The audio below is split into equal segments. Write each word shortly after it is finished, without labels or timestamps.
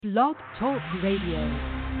Blog Talk Radio.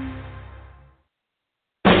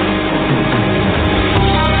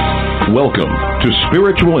 Welcome to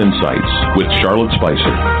Spiritual Insights with Charlotte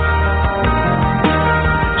Spicer.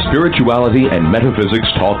 Spirituality and Metaphysics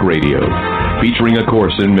Talk Radio, featuring A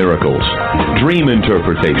Course in Miracles, dream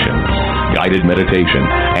interpretation, guided meditation,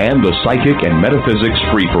 and the psychic and metaphysics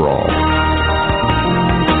free-for-all.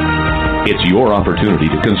 It's your opportunity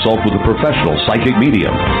to consult with a professional psychic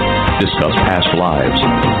medium, discuss past lives,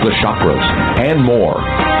 the chakras, and more.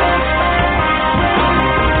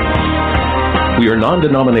 We are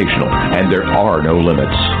non-denominational, and there are no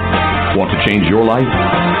limits. Want to change your life?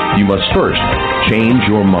 You must first change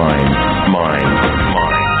your mind.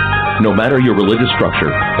 No matter your religious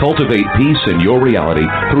structure, cultivate peace in your reality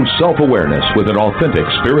through self-awareness with an authentic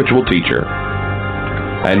spiritual teacher.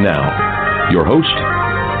 And now, your host,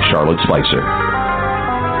 Charlotte Spicer.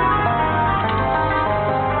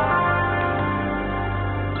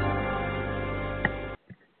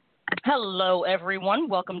 Hello, everyone.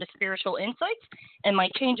 Welcome to Spiritual Insights and my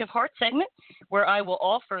Change of Heart segment, where I will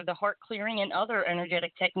offer the heart clearing and other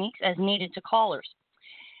energetic techniques as needed to callers.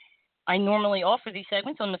 I normally offer these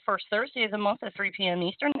segments on the first Thursday of the month at 3 p.m.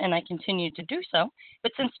 Eastern, and I continue to do so.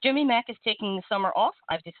 But since Jimmy Mack is taking the summer off,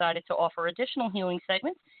 I've decided to offer additional healing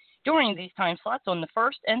segments during these time slots on the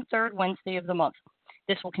first and third Wednesday of the month.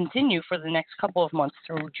 This will continue for the next couple of months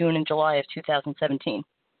through June and July of 2017.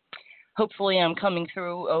 Hopefully I'm coming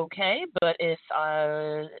through okay, but if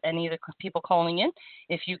any of the people calling in,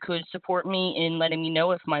 if you could support me in letting me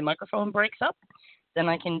know if my microphone breaks up, then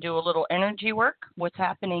I can do a little energy work. What's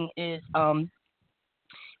happening is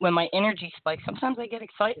when my energy spikes, sometimes I get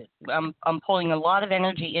excited. I'm pulling a lot of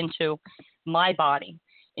energy into my body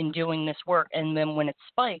in doing this work, and then when it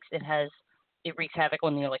spikes, it wreaks havoc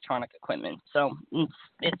on the electronic equipment. So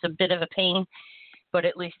it's a bit of a pain, but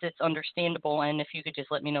at least it's understandable. And if you could just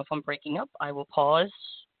let me know if I'm breaking up, I will pause,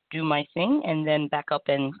 do my thing, and then back up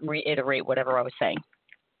and reiterate whatever I was saying.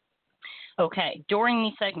 Okay, during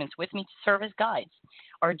these segments, with me to serve as guides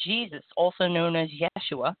are Jesus, also known as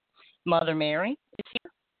Yeshua, Mother Mary is here,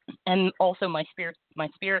 and also my spirit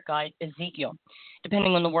guide, Ezekiel.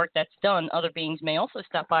 Depending on the work that's done, other beings may also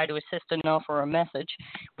stop by to assist and offer a message.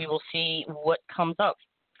 We will see what comes up.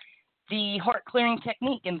 The heart clearing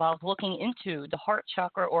technique involves looking into the heart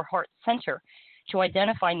chakra or heart center to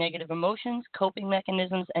identify negative emotions, coping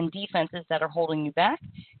mechanisms, and defenses that are holding you back,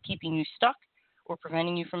 keeping you stuck, or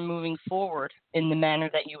preventing you from moving forward in the manner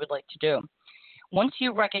that you would like to do. Once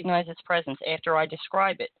you recognize its presence, after I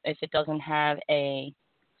describe it, if it doesn't have a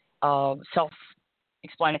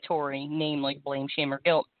self-explanatory name like blame, shame, or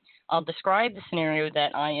guilt, I'll describe the scenario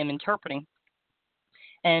that I am interpreting.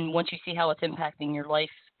 And once you see how it's impacting your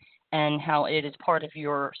life and how it is part of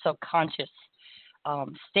your subconscious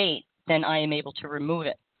state, then I am able to remove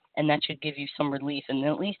it. And that should give you some relief and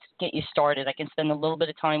at least get you started. I can spend a little bit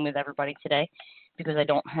of time with everybody today because I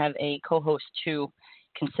don't have a co-host to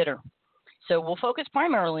consider. So we'll focus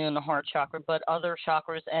primarily on the heart chakra, but other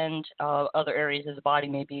chakras and other areas of the body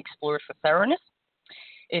may be explored for thoroughness.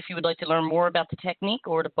 If you would like to learn more about the technique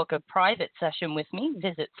or to book a private session with me,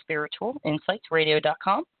 visit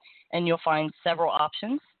spiritualinsightsradio.com, and you'll find several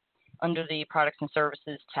options under the Products and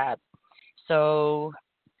Services tab. So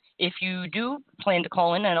if you do plan to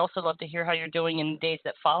call in, I'd also love to hear how you're doing in the days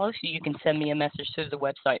that follow, so you can send me a message through the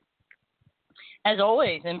website. As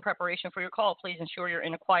always, in preparation for your call, please ensure you're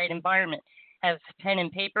in a quiet environment. Have pen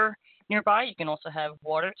and paper nearby. You can also have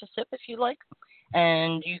water to sip if you like.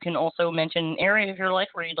 And you can also mention an area of your life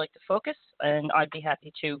where you'd like to focus, and I'd be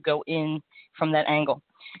happy to go in from that angle.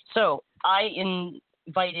 So I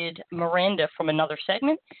invited Miranda from another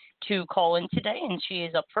segment to call in today, and she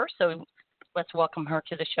is up first. So let's welcome her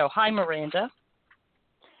to the show. Hi, Miranda.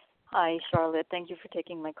 Hi, Charlotte. Thank you for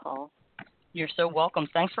taking my call. You're so welcome.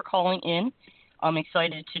 Thanks for calling in. I'm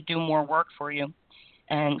excited to do more work for you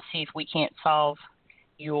and see if we can't solve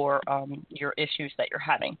your issues that you're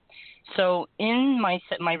having. So in my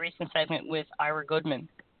recent segment with Ira Goodman,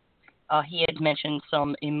 he had mentioned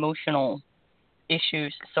some emotional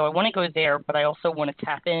issues. So I want to go there, but I also want to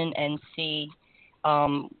tap in and see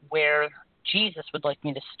where Jesus would like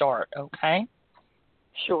me to start, okay?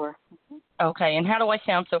 Sure. Okay, and how do I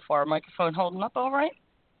sound so far? Microphone holding up all right?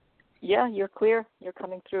 Yeah, you're clear. You're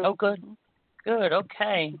coming through. Oh, good. Good,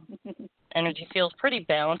 okay. Energy feels pretty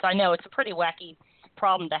balanced. I know it's a pretty wacky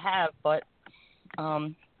problem to have, but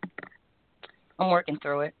I'm working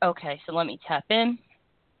through it. Okay, so let me tap in.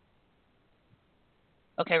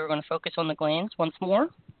 Okay, we're going to focus on the glands once more.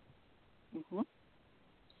 Mm-hmm.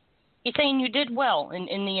 He's saying you did well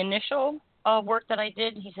in the initial work that I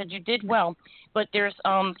did. He said you did well, but there's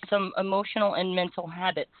some emotional and mental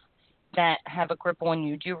habits that have a grip on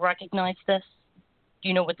you. Do you recognize this? Do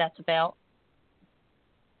you know what that's about?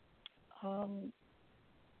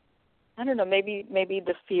 I don't know. Maybe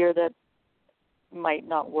the fear that might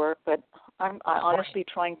not work, but I'm honestly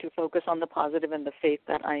trying to focus on the positive and the faith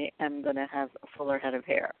that I am going to have a fuller head of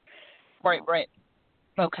hair. Right.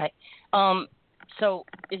 Okay. So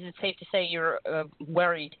is it safe to say you're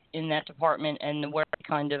worried in that department, and the worry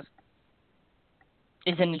kind of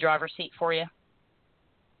is in the driver's seat for you?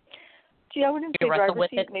 Gee, I wouldn't say driver's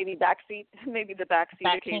seat, maybe back seat, maybe the back seat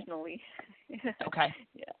occasionally. Okay.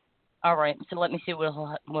 Yeah. All right. So let me see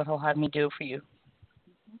what he'll have me do for you.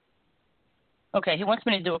 Okay, he wants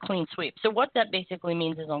me to do a clean sweep. So what that basically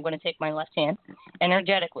means is I'm going to take my left hand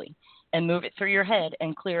energetically and move it through your head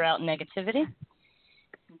and clear out negativity.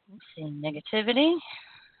 See, negativity,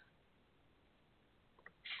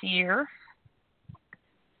 fear.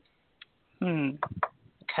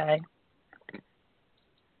 Okay.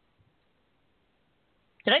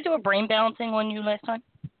 Did I do a brain balancing on you last time?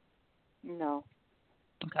 No.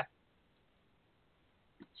 Okay.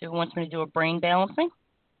 So he wants me to do a brain balancing.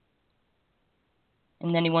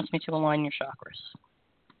 And then he wants me to align your chakras.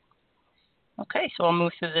 Okay, so I'll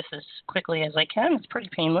move through this as quickly as I can. It's pretty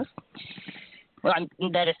painless. Well,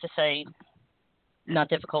 that is to say, not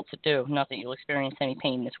difficult to do. Not that you'll experience any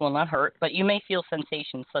pain. This will not hurt, but you may feel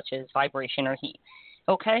sensations such as vibration or heat.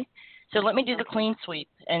 Okay? So let me do the clean sweep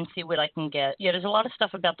and see what I can get. Yeah, there's a lot of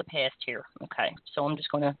stuff about the past here. Okay, so I'm just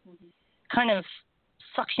going to kind of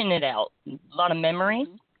suction it out. A lot of memories.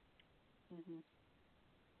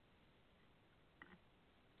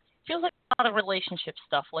 Feels like a lot of relationship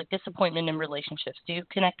stuff, like disappointment in relationships. Do you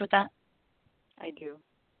connect with that? I do.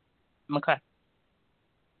 Okay.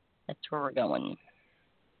 That's where we're going.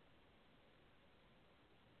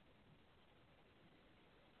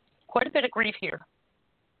 Quite a bit of grief here.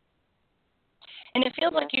 And it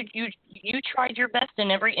feels like you tried your best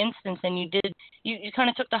in every instance, and you kind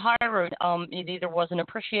of took the high road. It either wasn't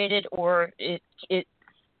appreciated or it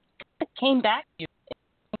came back to you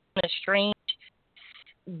in a strange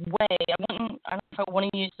way. I don't know if I want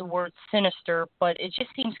to use the word sinister, but it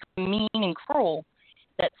just seems mean and cruel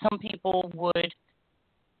that some people would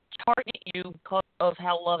target you because of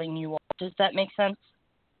how loving you are. Does that make sense?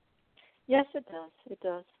 Yes, it does. It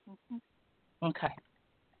does. Okay.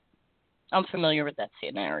 I'm familiar with that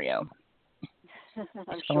scenario. I'm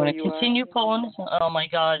so I'm going to you continue are. pulling. Oh, my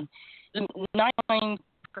God. 99%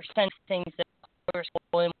 things that others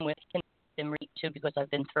go in with can relate to because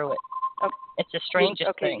I've been through it. It's the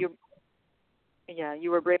strangest thing.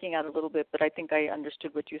 You were breaking out a little bit, but I think I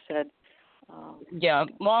understood what you said. Yeah,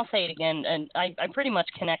 well, I'll say it again, and I pretty much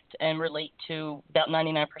connect and relate to about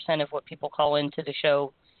 99% of what people call into the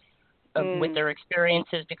show with their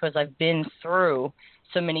experiences because I've been through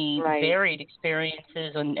so many varied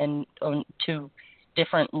experiences and to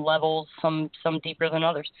different levels, some deeper than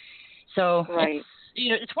others. So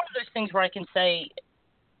it's one of those things where I can say,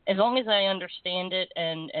 as long as I understand it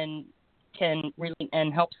and can really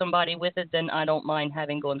and help somebody with it, then I don't mind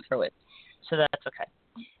having gone through it. So that's okay.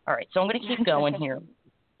 All right, so I'm going to keep going here.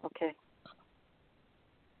 Okay.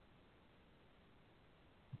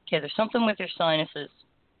 Okay, there's something with your sinuses.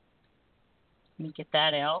 Let me get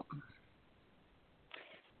that out.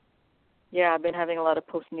 Yeah, I've been having a lot of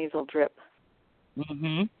postnasal drip.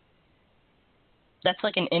 That's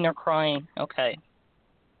like an inner crying. Okay.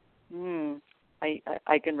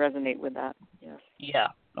 I can resonate with that. Yes. Yeah.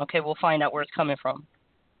 Okay, we'll find out where it's coming from.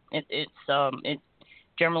 It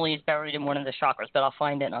generally is buried in one of the chakras, but I'll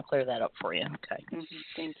find it and I'll clear that up for you. Okay.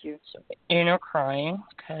 Thank you. So inner crying.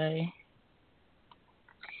 Okay.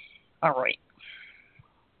 All right.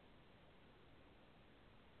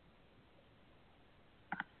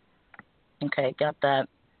 Okay, got that.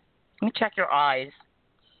 Let me check your eyes.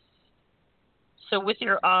 So with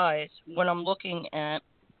your eyes, when I'm looking at,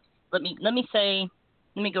 let me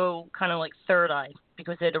go kind of like third eye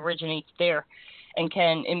because it originates there and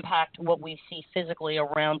can impact what we see physically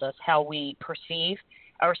around us, how we perceive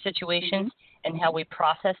our situations and how we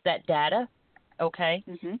process that data, okay?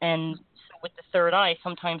 And so with the third eye,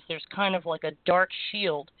 sometimes there's kind of like a dark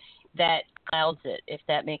shield that clouds it, if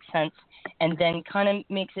that makes sense, and then kind of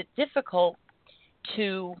makes it difficult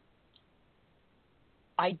to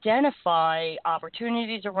identify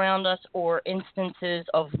opportunities around us or instances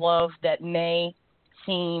of love that may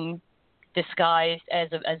seem disguised as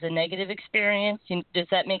a negative experience. Does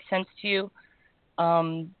that make sense to you?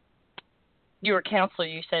 You're a counselor,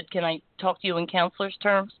 you said. Can I talk to you in counselor's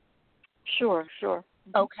terms? Sure.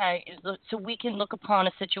 Okay, so we can look upon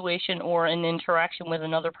a situation or an interaction with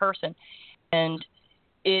another person and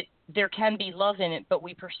there can be love in it, but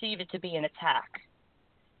we perceive it to be an attack.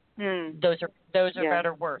 Those are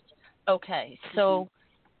better words. Okay, so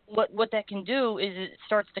what that can do is it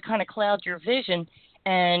starts to kind of cloud your vision,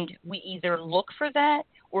 and we either look for that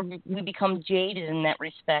or we become jaded in that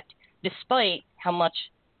respect, despite how much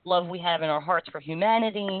love we have in our hearts for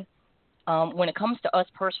humanity. When it comes to us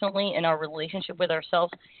personally and our relationship with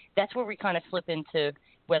ourselves, that's where we kind of slip into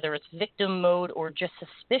whether it's victim mode or just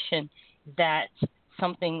suspicion that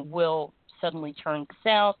something will suddenly turn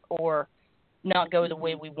south or not go the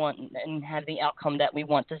way we want and have the outcome that we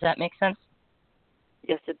want. Does that make sense?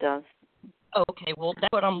 Yes, it does. Okay, well,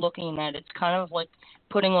 that's what I'm looking at. It's kind of like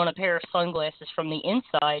putting on a pair of sunglasses from the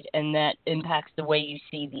inside, and that impacts the way you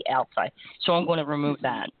see the outside. So I'm going to remove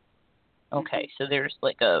that. Okay, so there's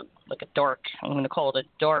like a dark, I'm going to call it a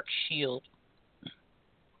dark shield.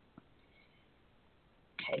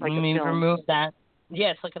 Okay, like let me remove that.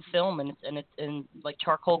 Yeah, it's like a film, and it's in like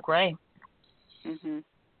charcoal gray.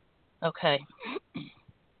 Okay.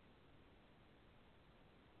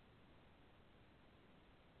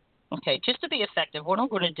 Okay, just to be effective, what I'm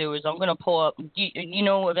going to do is I'm going to pull up, you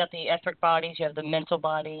know about the etheric bodies. You have the mental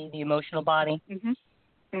body, the emotional body.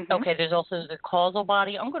 Okay, there's also the causal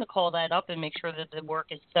body. I'm going to call that up and make sure that the work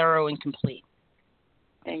is thorough and complete.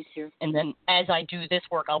 Thank you. And then as I do this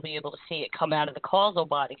work, I'll be able to see it come out of the causal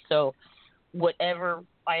body. So whatever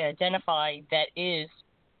I identify that is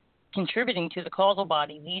contributing to the causal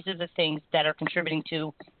body, these are the things that are contributing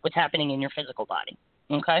to what's happening in your physical body.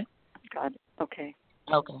 Okay? Got it. Okay.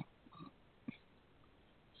 Okay.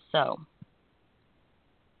 So,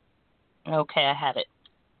 okay, I have it.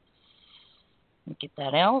 Let me get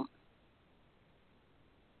that out.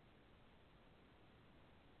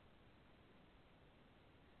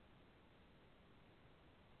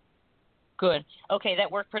 Good. Okay,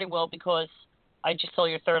 that worked pretty well because I just saw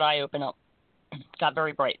your third eye open up. Got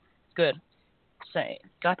very bright. Good. Say,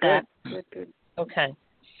 got that. Good. Okay.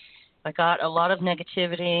 I got a lot of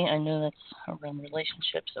negativity. I know that's around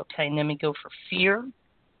relationships. Okay, and then we go for fear.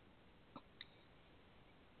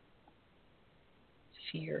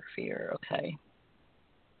 Fear. Okay.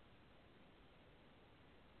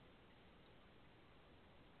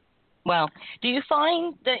 Wow. Do you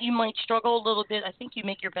find that you might struggle a little bit? I think you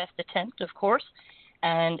make your best attempt, of course,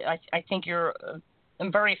 and I think you're a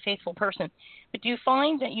very faithful person. But do you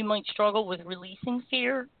find that you might struggle with releasing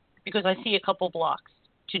fear? Because I see a couple blocks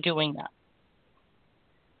to doing that.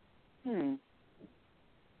 You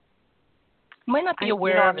might not be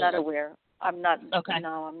aware of it. I'm not aware. I'm not. Okay.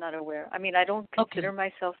 No, I'm not aware. I mean, I don't consider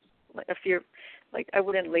myself like a fear. Like, I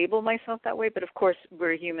wouldn't label myself that way, but of course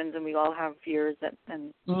we're humans and we all have fears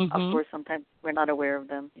and of course sometimes we're not aware of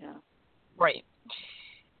them. Yeah. Right.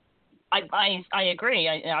 I agree.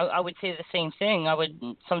 I would say the same thing. I would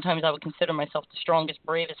consider myself the strongest,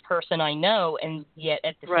 bravest person I know, and yet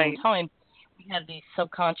at the same time we have these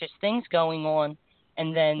subconscious things going on,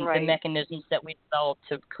 and then the mechanisms that we develop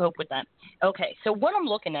to cope with that. Okay, so what I'm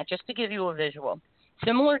looking at, just to give you a visual,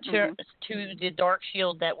 similar to the dark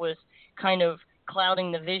shield that was kind of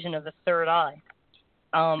clouding the vision of the third eye,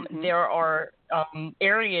 there are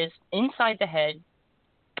areas inside the head,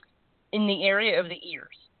 in the area of the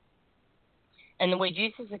ears. And the way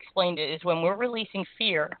Jesus explained it is when we're releasing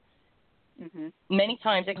fear, many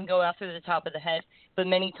times it can go out through the top of the head, but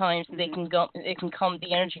many times the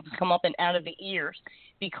energy can come up and out of the ears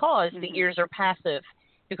because the ears are passive,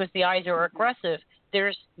 because the eyes are aggressive.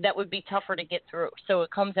 That would be tougher to get through. So it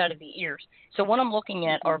comes out of the ears. So what I'm looking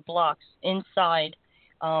at are blocks inside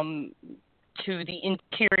to the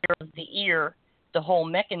interior of the ear, the whole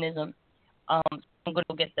mechanism. I'm going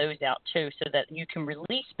to get those out too so that you can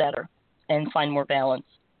release better and find more balance.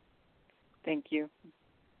 Thank you.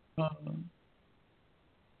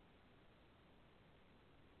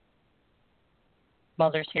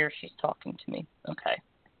 Mother's here. She's talking to me. Okay.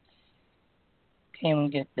 Can we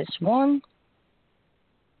get this one?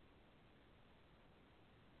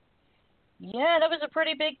 Yeah, that was a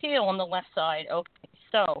pretty big deal on the left side. Okay,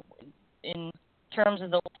 so in terms of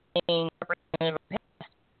the being representative of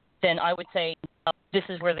past, then I would say this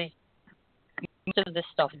is where most of this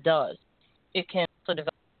stuff does. It can also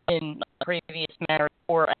develop in a previous marriage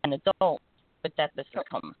or an adult, but that doesn't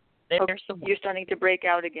come. You're starting to break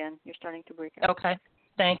out again. Okay,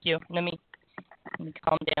 thank you. Let me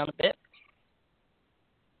calm down a bit.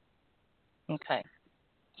 Okay.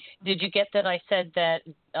 Did you get that I said that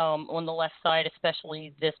on the left side,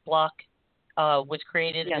 especially this block, was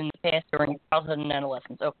created in the past during childhood and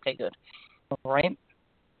adolescence? Okay, good. All right.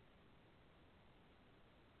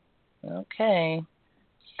 Okay.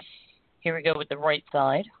 Here we go with the right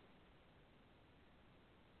side.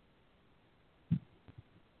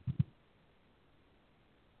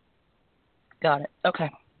 Got it. Okay.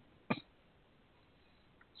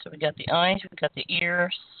 So we got the eyes, we got the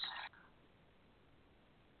ears.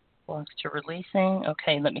 Blocks to releasing.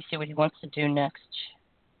 Okay, let me see what he wants to do next.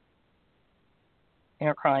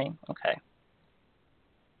 Inner crying. Okay.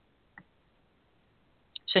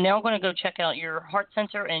 So now I'm going to go check out your heart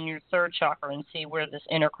center and your third chakra and see where this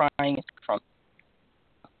inner crying is from.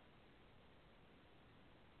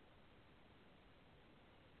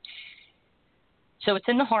 So it's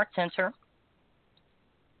in the heart center,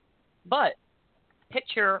 but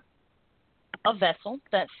picture a vessel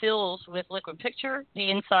that fills with liquid. Picture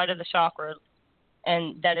the inside of the chakra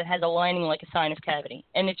and that it has a lining like a sinus cavity,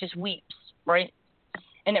 and it just weeps, right?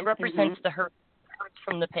 And it represents the hurts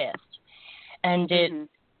from the past. And it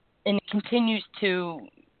continues to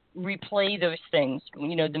replay those things,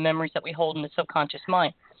 the memories that we hold in the subconscious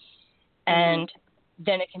mind. And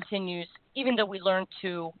then it continues, even though we learn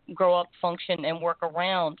to grow up, function, and work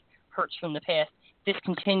around hurts from the past, this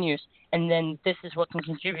continues, and then this is what can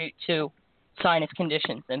contribute to sinus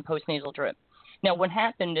conditions and postnasal drip. Now, what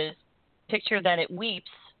happened is, picture that it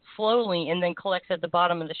weeps slowly and then collects at the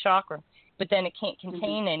bottom of the chakra, but then it can't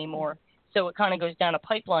contain anymore, so it kind of goes down a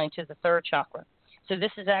pipeline to the third chakra. So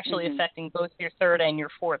this is actually affecting both your third and your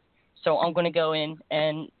fourth. So I'm going to go in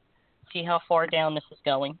and see how far down this is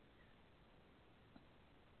going.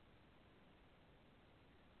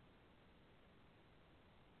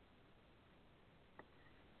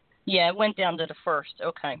 Yeah, it went down to the first.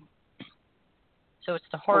 Okay. So it's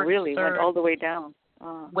the heart. Oh, really? Third, went all the way down?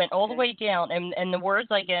 went all the way down. And the words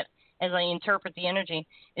I get as I interpret the energy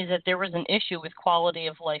is that there was an issue with quality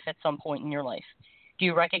of life at some point in your life. Do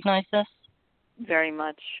you recognize this? Very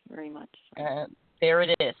much, very much. There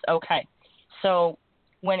it is. Okay. So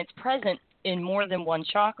when it's present in more than one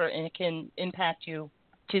chakra, and it can impact you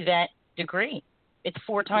to that degree, it's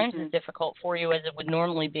 4 times as difficult for you as it would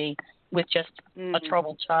normally be with just a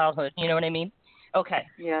troubled childhood. You know what I mean? Okay.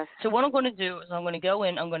 Yes. So what I'm going to do is I'm going to go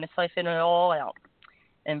in, I'm going to siphon it all out.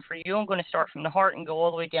 And for you, I'm going to start from the heart and go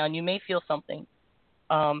all the way down. You may feel something.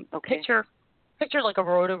 Picture like a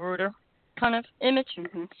roto-rooter kind of image,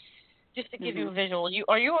 just to give you a visual.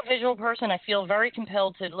 Are you a visual person? I feel very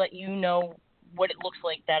compelled to let you know what it looks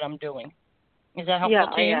like that I'm doing. Is that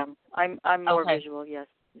helpful to you? Yeah, I am. I'm more visual. Yes.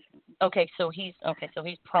 Okay, so he's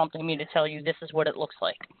prompting me to tell you this is what it looks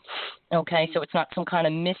like. Okay, so it's not some kind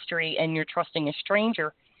of mystery, and you're trusting a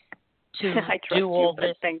stranger to I trust do all you,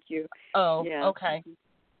 this. Thank you. Oh, yeah. Okay.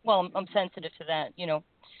 Well, I'm sensitive to that,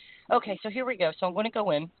 Okay, so here we go. So I'm going to go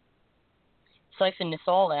in, siphon this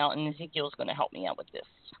all out, and Ezekiel's going to help me out with this.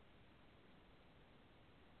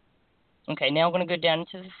 Okay, now I'm going to go down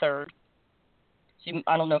into the third. So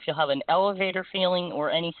I don't know if you'll have an elevator feeling or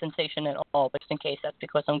any sensation at all, but just in case, that's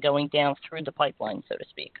because I'm going down through the pipeline, so to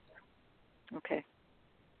speak. Okay.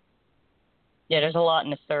 Yeah, there's a lot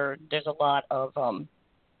in the third. There's a lot of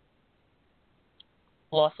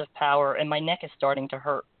loss of power, and my neck is starting to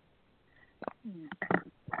hurt.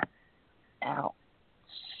 Ow.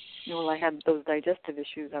 Well, I had those digestive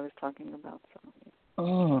issues I was talking about.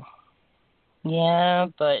 So. Yeah,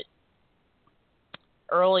 but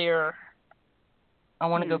earlier I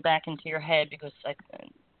want to go back into your head because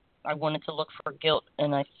I wanted to look for guilt,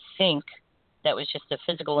 and I think that was just a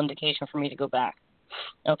physical indication for me to go back.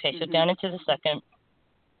 Okay, so down into the second.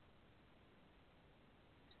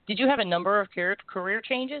 Did you have a number of career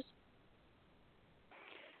changes?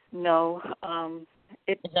 No.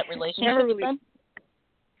 Is that relationships really, then?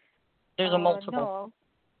 There's a multiple.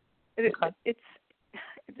 No.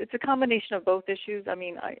 It's a combination of both issues. I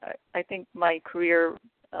mean, I think my career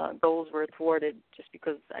goals were thwarted just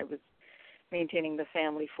because I was maintaining the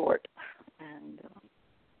family fort, and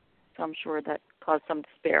so I'm sure that caused some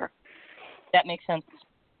despair. That makes sense.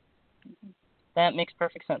 That makes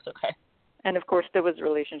perfect sense. Okay. And of course, there was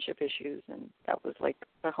relationship issues, and that was like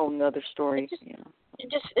a whole nother story.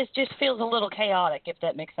 It just feels a little chaotic, if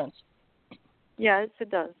that makes sense. Yes, it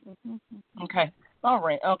does. Okay. All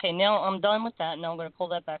right. Okay. Now I'm done with that. Now I'm going to pull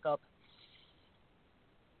that back up.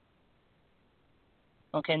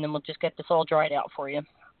 Okay, and then we'll just get this all dried out for you.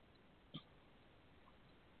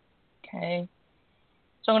 Okay.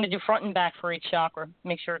 So I'm going to do front and back for each chakra.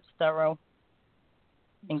 Make sure it's thorough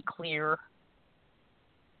and clear.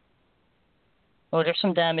 Oh, there's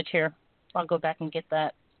some damage here. I'll go back and get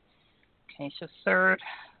that. Okay, so third,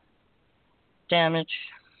 damage.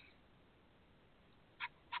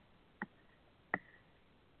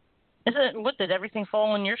 Did everything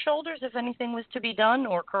fall on your shoulders if anything was to be done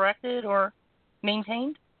or corrected or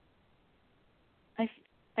maintained? I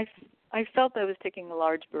felt I was taking a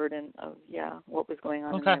large burden of, what was going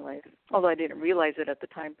on in my life. Although I didn't realize it at the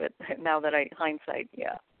time, but now that hindsight,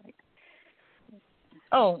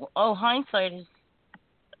 hindsight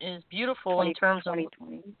is beautiful in terms of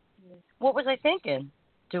 2020. what was I thinking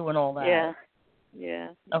doing all that. Yeah.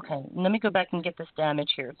 Okay, let me go back and get this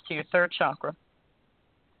damage here to your third chakra.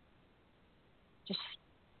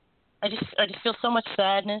 I just feel so much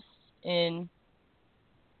sadness and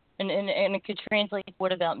it could translate.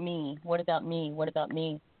 What about me? What about me? What about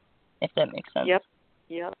me? If that makes sense.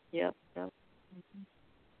 Yep.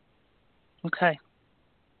 Okay.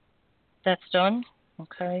 That's done.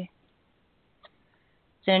 Okay.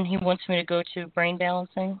 Then he wants me to go to brain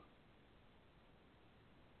balancing.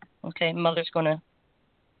 Okay, Mother's going to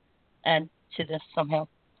add to this somehow.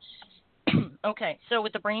 Okay, so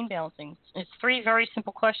with the brain balancing, it's 3 very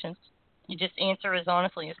simple questions. You just answer as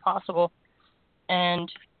honestly as possible. And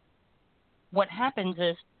what happens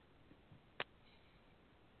is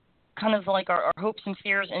kind of like our hopes and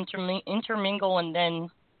fears intermingle and then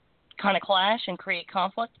kind of clash and create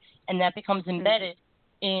conflict, and that becomes embedded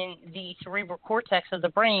in the cerebral cortex of the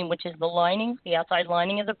brain, which is the lining, the outside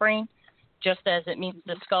lining of the brain, just as it meets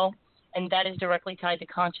the skull, and that is directly tied to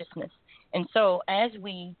consciousness. And so as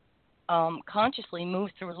we consciously move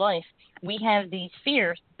through life, we have these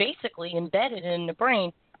fears basically embedded in the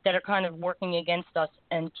brain that are kind of working against us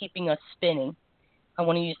and keeping us spinning. I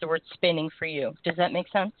want to use the word spinning for you. Does that make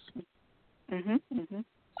sense? Okay.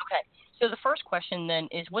 So the first question then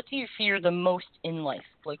is, what do you fear the most in life?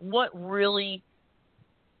 Like, what really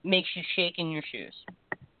makes you shake in your shoes?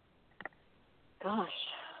 Gosh.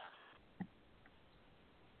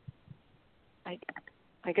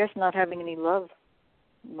 I guess not having any love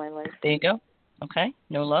in my life. There you go. Okay.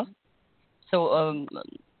 No love. So,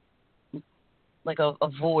 like a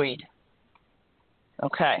void.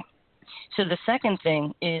 Okay. So the second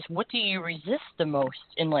thing is, what do you resist the most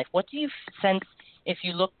in life? What do you sense, if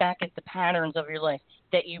you look back at the patterns of your life,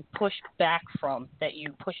 that you push back from, that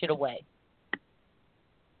you push it away?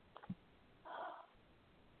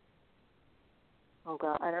 Oh,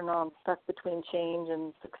 God, I don't know. I'm stuck between change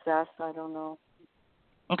and success. I don't know.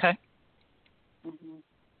 Okay.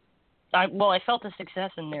 I felt a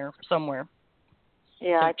success in there somewhere.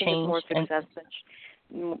 Yeah, so I think it's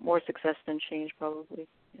more more success than change, probably.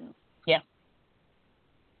 Yeah.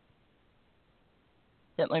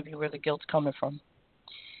 That might be where the guilt's coming from.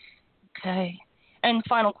 Okay. And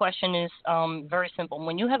final question is very simple.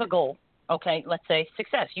 When you have a goal, okay, let's say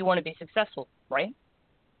success, you want to be successful, right?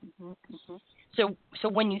 So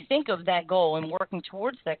when you think of that goal and working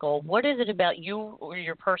towards that goal, what is it about you or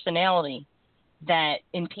your personality that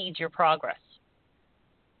impedes your progress?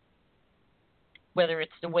 Whether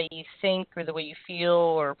it's the way you think or the way you feel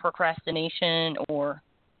or procrastination or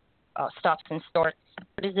stops and starts,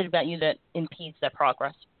 what is it about you that impedes that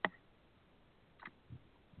progress?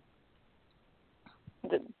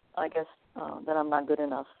 I guess that I'm not good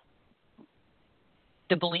enough.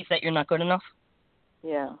 The belief that you're not good enough?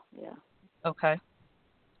 Yeah. Okay.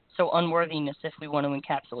 So unworthiness, if we want to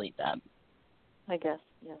encapsulate that. I guess,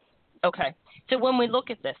 yes. Okay. So when we look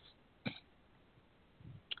at this,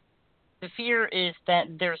 the fear is that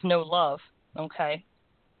there's no love, okay?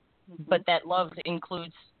 But that love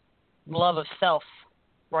includes love of self,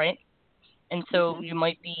 right? And so you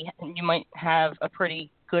might have a pretty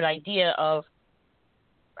good idea of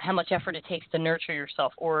how much effort it takes to nurture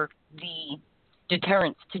yourself or the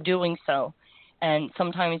deterrence to doing so. And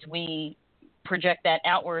sometimes we project that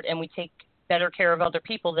outward and we take better care of other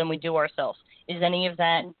people than we do ourselves. Is any of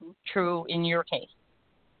that true in your case?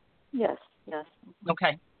 Yes.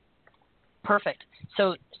 Okay. Perfect.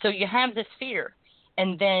 So you have this fear,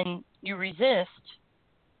 and then you resist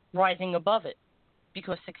rising above it,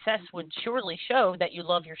 because success would surely show that you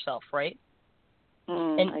love yourself, right?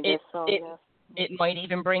 And I guess so, yes. It might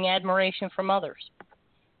even bring admiration from others.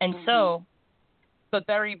 And so, but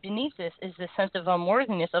buried beneath this is the sense of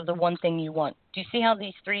unworthiness of the one thing you want. Do you see how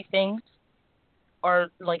these 3 things are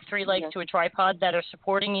like 3 legs to a tripod that are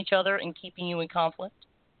supporting each other and keeping you in conflict?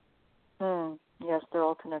 Yes, they're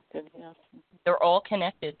all connected, yes. They're all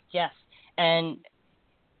connected, yes. And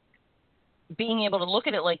being able to look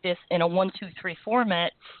at it like this in a 1, 2, 3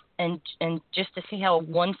 format and just to see how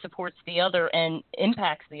one supports the other and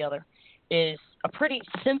impacts the other is a pretty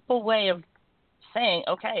simple way of saying,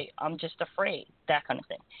 okay, I'm just afraid, that kind of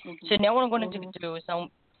thing. So now what I'm going to do is in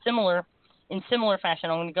similar fashion,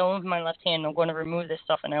 I'm going to go with my left hand and I'm going to remove this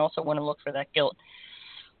stuff, and I also want to look for that guilt.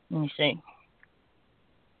 Let me see.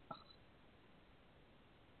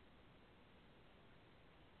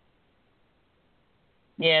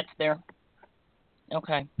 Yeah, it's there.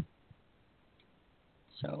 Okay.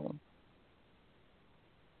 So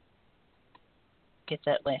get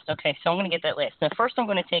that last. Okay, so I'm going to get that last. Now, first I'm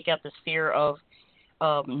going to take out this fear of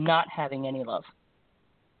not having any love.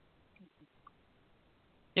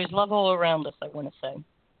 There's love all around us, I want to say. Do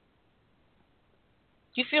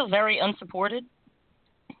you feel very unsupported?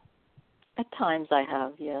 At times I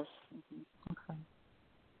have, yes. Mm-hmm. Okay.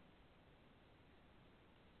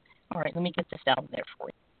 All right, let me get this down there for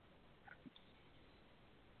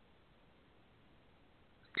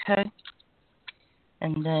you. Okay.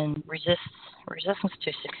 And then resistance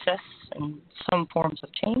to success and some forms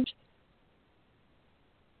of change.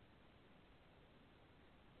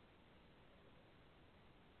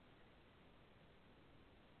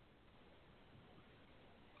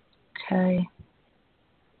 Okay.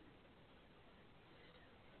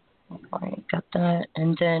 All right, got that.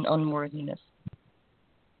 And then unworthiness.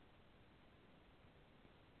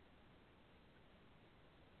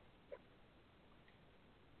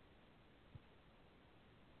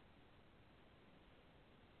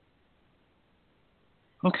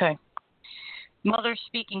 Okay. Mother's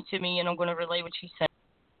speaking to me, and I'm going to relay what she said.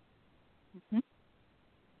 Mm-hmm.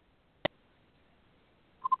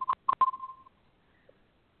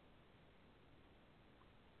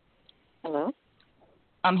 Hello?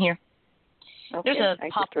 I'm here. Okay. There's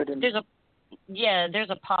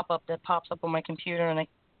a pop-up that pops up on my computer, and I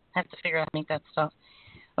have to figure out how to make that stuff.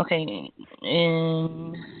 Okay,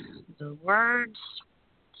 in the words.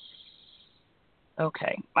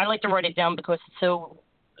 Okay, I like to write it down because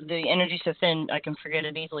the energy's so thin I can forget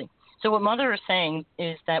it easily. So what Mother is saying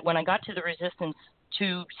is that when I got to the resistance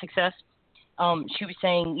to success, she was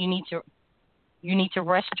saying you need to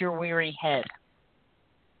rest your weary head.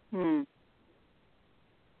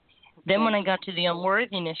 Then when I got to the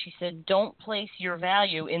unworthiness, she said, don't place your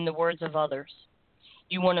value in the words of others.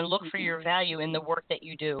 You want to look for your value in the work that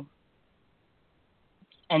you do.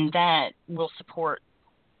 And that will support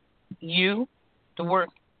you, the work.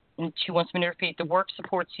 And she wants me to repeat, the work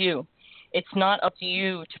supports you. It's not up to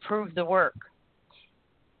you to prove the work.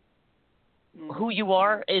 Who you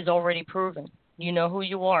are is already proven. You know who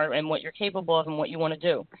you are and what you're capable of and what you want to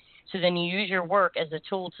do. So then you use your work as a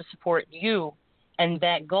tool to support you and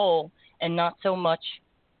that goal, and not so much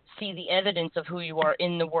see the evidence of who you are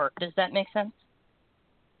in the work. Does that make sense?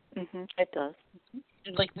 It does.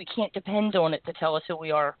 Like, we can't depend on it to tell us who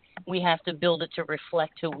we are. We have to build it to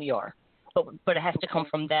reflect who we are. But it has to come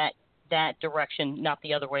from that direction, not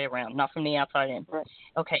the other way around, not from the outside in. Right.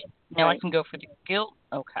 Okay, now Right. I can go for the guilt.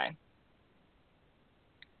 Okay.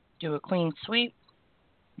 Do a clean sweep.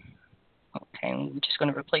 Okay, I'm just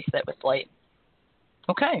going to replace that with light.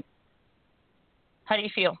 Okay. How do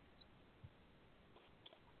you feel?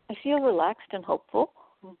 I feel relaxed and hopeful.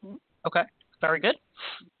 Okay, very good.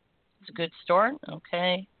 It's a good start.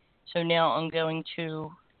 Okay, so now I'm going to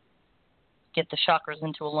get the chakras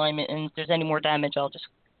into alignment, and if there's any more damage, I'll just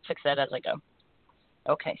fix that as I go.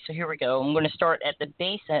 Okay, so here we go. I'm going to start at the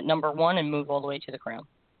base at number 1 and move all the way to the crown.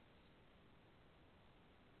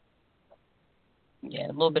 Yeah,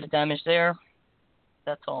 a little bit of damage there.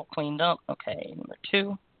 That's all cleaned up. Okay, number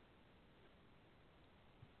 2.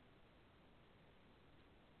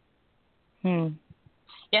 You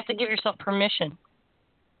have to give yourself permission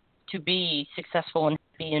to be successful and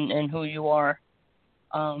happy in who you are.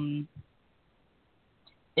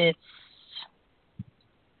 It's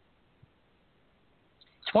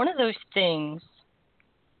one of those things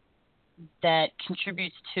that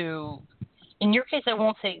contributes to, in your case, I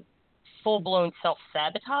won't say full-blown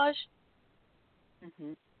self-sabotage,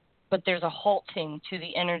 but there's a halting to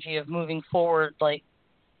the energy of moving forward, like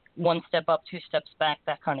 1 step up, 2 steps back,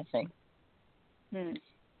 that kind of thing.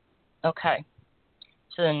 Okay.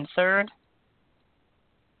 So then the 3rd,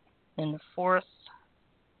 and the 4th,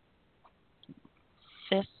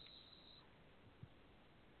 5th.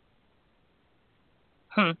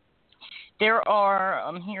 There are,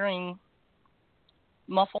 I'm hearing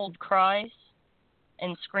muffled cries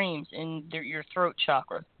and screams in your throat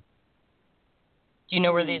chakra. Do you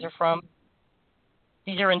know where these are from?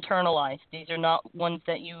 These are internalized. These are not ones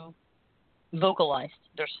that you vocalized.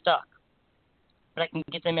 They're stuck. But I can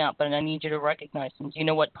get them out, but I need you to recognize them. Do you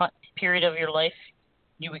know what period of your life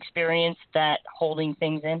you experienced that holding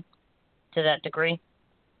things in to that degree?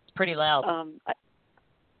 It's pretty loud.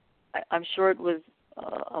 I'm sure it was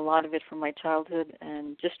a lot of it from my childhood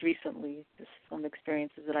and just recently, just some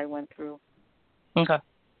experiences that I went through. Okay. Let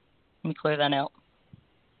me clear that out.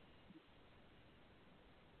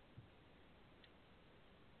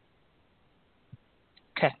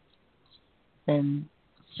 Okay. Then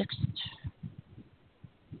 6th.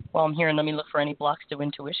 While I'm here, let me look for any blocks to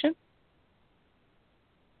intuition.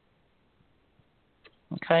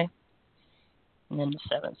 Okay. And then the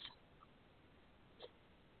 7th.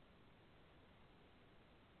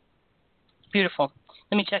 Beautiful.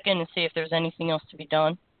 Let me check in and see if there's anything else to be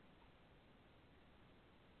done.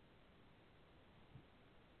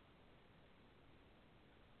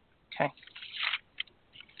 Okay.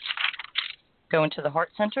 Go into the heart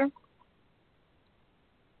center.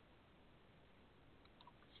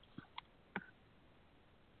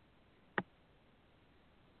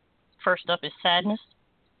 First up is sadness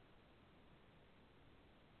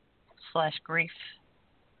 / grief.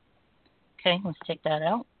 Okay, let's take that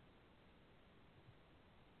out.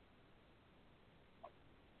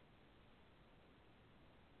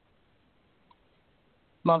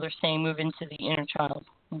 Mother saying move into the inner child.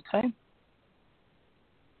 Okay. And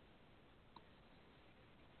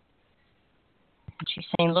she's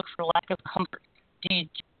saying look for lack of comfort. Did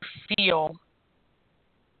you feel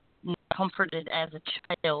comforted as a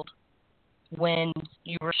child when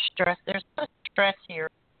you were stressed? There's no stress here.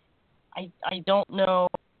 I don't know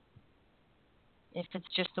if it's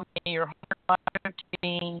just the way your heart wired to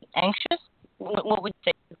be anxious. What would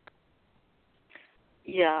you say?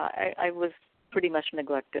 Yeah, I was pretty much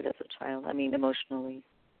neglected as a child. I mean, emotionally.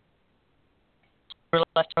 You were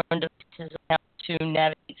left to own devices to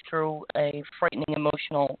navigate through a frightening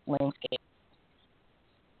emotional landscape.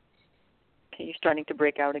 Okay, you're starting to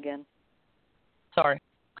break out again. Sorry.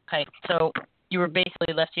 Okay, so you were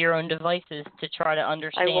basically left to your own devices to try to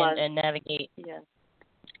understand and navigate. Yes.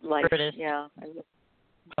 Life. Where it is. Yeah.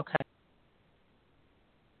 Okay.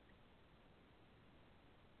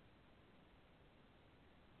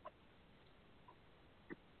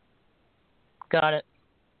 Got it.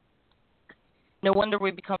 No wonder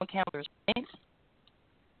we become counselors, right?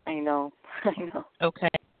 I know. I know. Okay.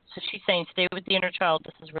 So she's saying stay with the inner child.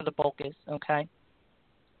 This is where the bulk is. Okay.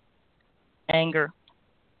 Anger.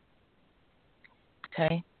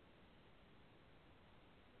 Okay.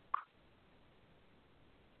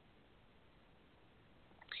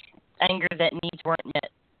 Anger that needs weren't met.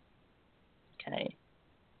 Okay.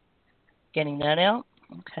 Getting that out.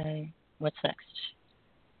 Okay. What's next?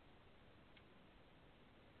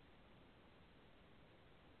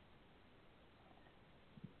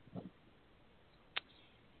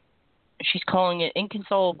 She's calling it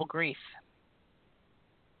inconsolable grief.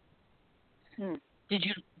 Did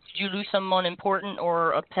you lose someone important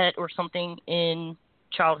or a pet or something in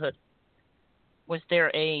childhood? Was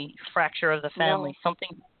there a fracture of the family? No.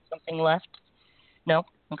 Something left? No?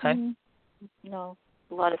 Okay. No.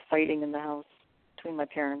 A lot of fighting in the house between my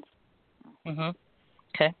parents.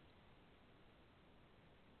 Okay.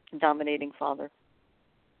 Dominating father.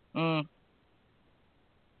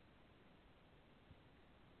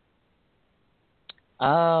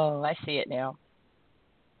 Oh, I see it now.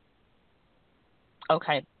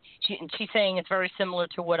 Okay. She's saying it's very similar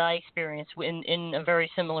to what I experienced in a very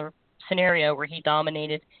similar scenario where he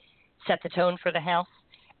dominated, set the tone for the house,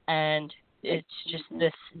 and it's just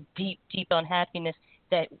this deep, deep unhappiness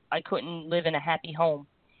that I couldn't live in a happy home.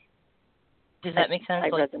 Does that make sense? I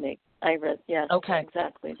resonate. Yes. Okay.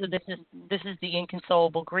 Exactly. So this is the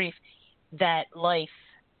inconsolable grief that life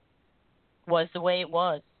was the way it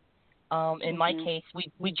was. In my case,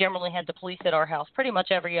 we generally had the police at our house pretty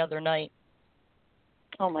much every other night.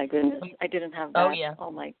 Oh my goodness, I didn't have that. Oh yeah.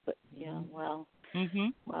 Oh my, yeah. Wow.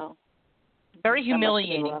 Wow. Very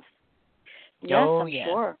humiliating. Yes, oh, I'm yeah.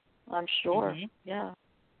 sure. I'm sure. Yeah.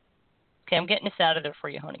 Okay, I'm getting this out of there for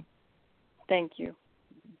you, honey. Thank you.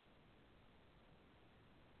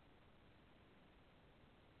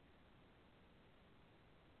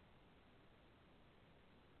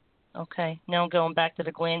 Okay, now going back to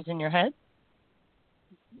the glands in your head.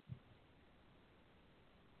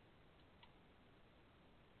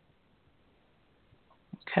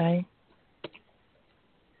 Okay.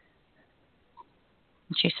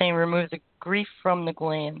 She's saying remove the grief from the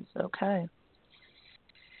glands. Okay.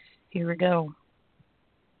 Here we go.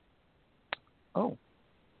 Oh.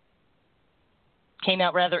 Came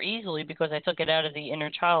out rather easily because I took it out of the inner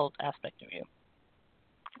child aspect of you.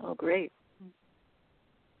 Oh, great.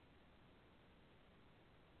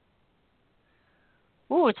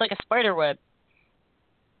 Ooh, it's like a spider web.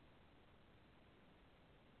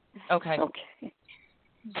 Okay. Okay.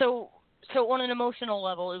 So on an emotional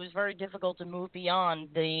level, it was very difficult to move beyond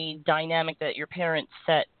the dynamic that your parents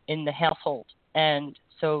set in the household. And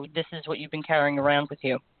so this is what you've been carrying around with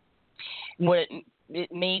you. What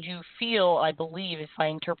it made you feel, I believe, if I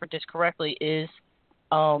interpret this correctly, is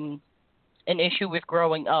an issue with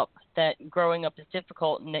growing up, that growing up is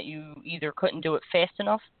difficult and that you either couldn't do it fast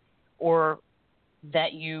enough or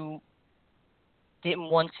that you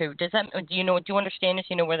didn't want to. Do you understand this?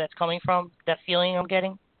 You know where that's coming from? That feeling I'm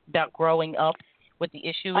getting about growing up, what the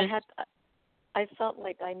issue is? I felt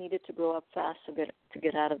like I needed to grow up fast to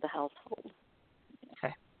get out of the household.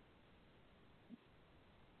 Okay.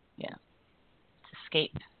 Yeah.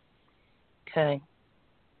 Escape. Okay.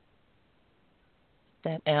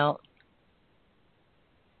 That out.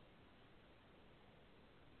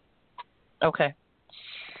 Okay.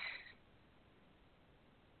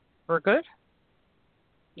 We're good?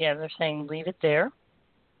 Yeah, they're saying leave it there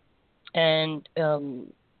and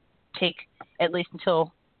take at least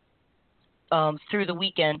until through the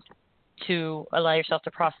weekend to allow yourself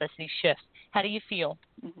to process these shifts. How do you feel?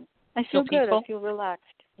 Mm-hmm. I feel good. peaceful? I feel relaxed.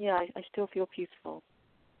 Yeah, I still feel peaceful.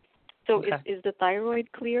 So Okay. is the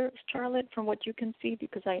thyroid clear, Charlotte, from what you can see?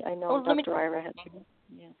 Because I know Dr. Ira had.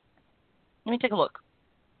 Yeah. Let me take a look.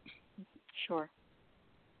 Sure.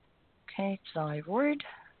 Okay, thyroid.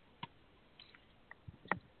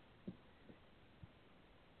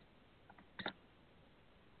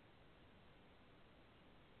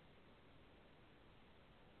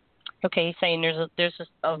 Okay, he's saying there's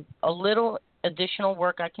a little additional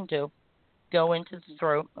work I can do. Go into the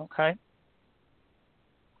throat, okay?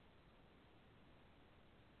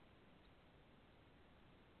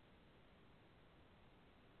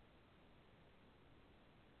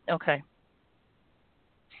 Okay.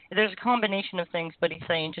 There's a combination of things, but he's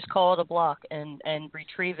saying just call it a block and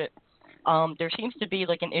retrieve it. There seems to be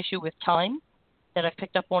like an issue with time that I've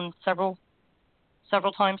picked up on several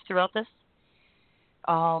times throughout this.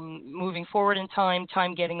 Moving forward in time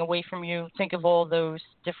getting away from you. Think of all those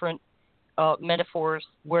different metaphors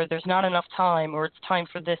where there's not enough time, or it's time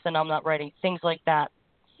for this and I'm not ready. Things like that.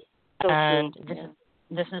 So and true.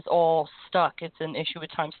 this is all stuck. It's an issue with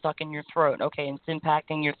time stuck in your throat. Okay, and it's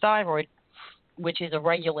impacting your thyroid, which is a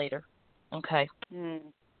regulator. Okay. Mm.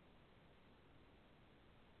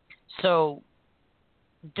 So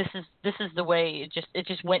this is the way it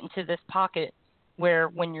just went into this pocket where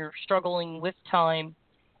when you're struggling with time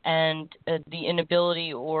and the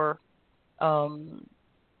inability or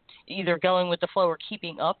either going with the flow or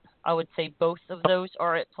keeping up, I would say both of those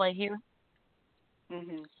are at play here.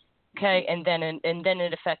 Mm-hmm. Okay, and then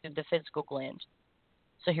it affected the physical gland.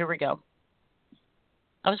 So here we go.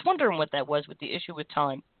 I was wondering what that was with the issue with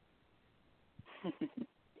time.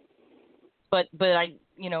 but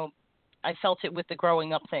I felt it with the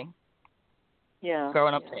growing up thing. Yeah.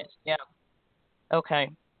 Growing up thing. Yeah. Okay.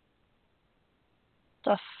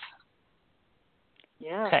 Stuff.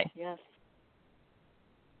 Yeah. Okay. Yes.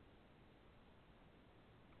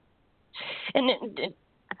 And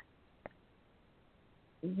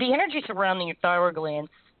the energy surrounding your thyroid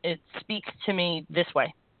glands, it speaks to me this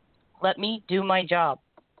way. Let me do my job.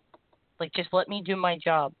 Like, just let me do my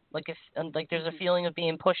job. Like, there's a feeling of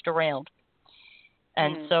being pushed around.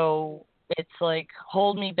 And so it's like,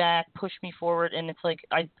 hold me back, push me forward. And it's like,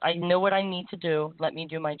 I know what I need to do. Let me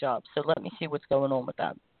do my job. So let me see what's going on with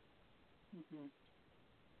that. Mm-hmm.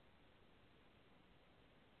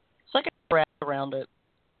 It's like a shroud around it.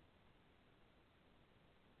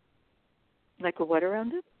 Like a what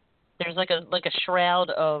around it? There's like a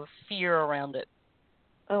shroud of fear around it.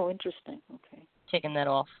 Oh, interesting. Okay. Taking that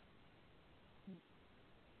off.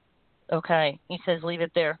 Okay. He says leave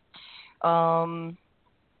it there. There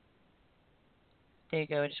you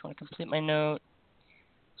go. I just want to complete my note.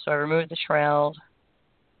 So I removed the shroud.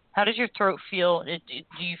 How does your throat feel?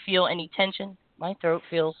 Do you feel any tension? My throat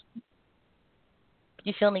feels. Do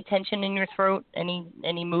you feel any tension in your throat? Any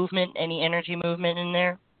movement? Any energy movement in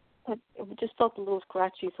there? It just felt a little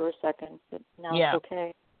scratchy for a second, but now it's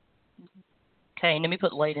okay. Mm-hmm. Okay, let me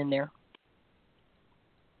put light in there.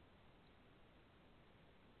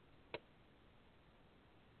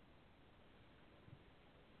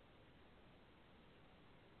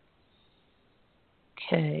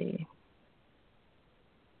 Okay.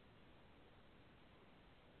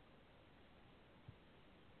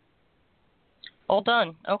 All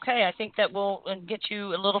done. Okay, I think that will get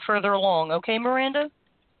you a little further along. Okay, Miranda?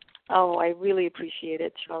 Oh, I really appreciate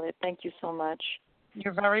it, Charlotte. Thank you so much.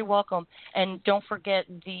 You're very welcome. And don't forget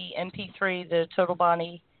the MP3, the Total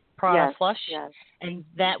Body Prana Flush. Yes. And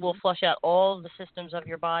that will flush out all the systems of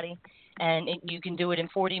your body. And you can do it in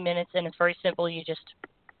 40 minutes, and it's very simple. You just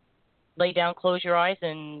lay down, close your eyes,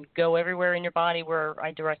 and go everywhere in your body where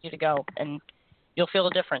I direct you to go. And you'll feel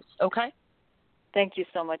a difference. Okay? Thank you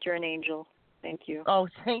so much. You're an angel. Thank you. Oh,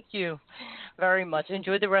 thank you very much.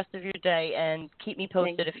 Enjoy the rest of your day, and keep me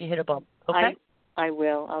posted if you hit a bump. Okay? I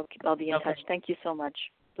will. I'll be in touch. Thank you so much.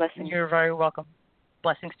 Blessings. You're very welcome.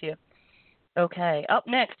 Blessings to you. Okay. Up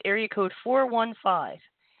next, area code 415,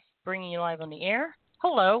 bringing you live on the air.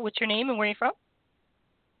 Hello. What's your name and where are you from?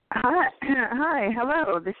 Hi. Hi.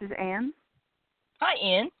 Hello. This is Ann. Hi,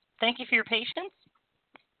 Ann. Thank you for your patience.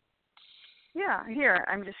 Yeah. Here.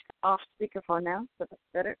 I'm just off speakerphone now, so that's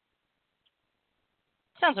better.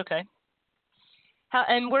 Sounds okay.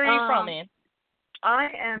 And where are you from, Ann? I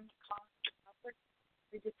am.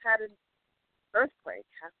 We just had an earthquake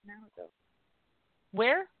half an hour ago.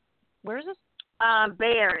 Where? Where is this?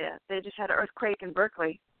 Bay Area. They just had an earthquake in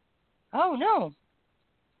Berkeley. Oh, no.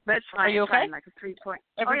 But it's fine. Are you it's okay? Fine, like a 3 point.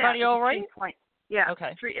 Everybody all right? 3 point. Yeah.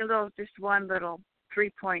 Okay. Just one little 3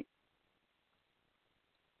 point.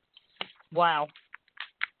 Wow.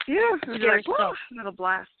 Yeah. It was Scary like, whoa, stuff. little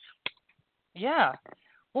blast. Yeah.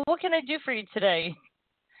 Well, what can I do for you today?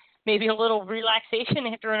 Maybe a little relaxation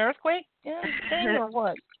after an earthquake? Yeah, thing or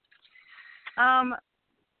what? I'm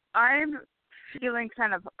feeling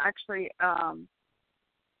kind of actually a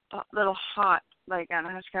little hot. Like I don't know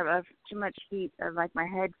how to I have too much heat. Like my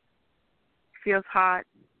head feels hot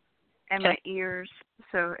and my ears.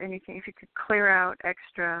 So anything, if you could clear out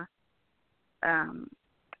extra. I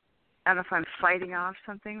don't know if I'm fighting off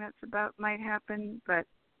something that's might happen, but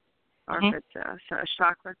or if it's a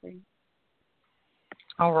chakra thing.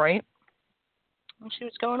 All right. Let's see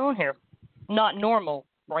what's going on here. Not normal,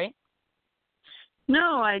 right?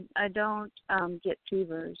 No, I don't get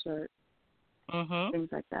fevers or things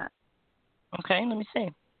like that. Okay, let me see.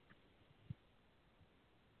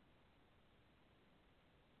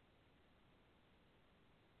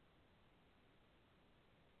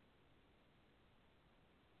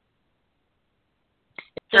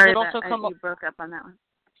 Does Sorry it also come up? You broke up on that one.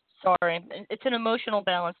 Sorry, it's an emotional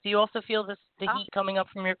balance. Do you also feel the heat coming up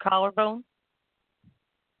from your collarbone?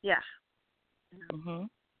 Yeah.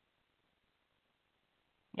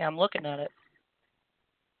 Yeah, I'm looking at it.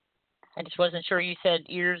 I just wasn't sure. You said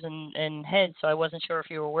ears and head, so I wasn't sure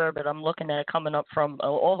if you were aware, but I'm looking at it coming up from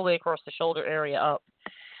all the way across the shoulder area up.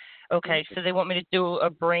 Okay, so they want me to do a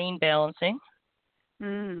brain balancing.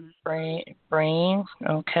 Brain.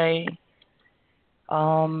 Okay.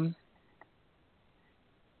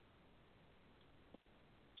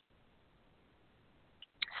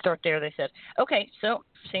 Start there, they said. Okay, so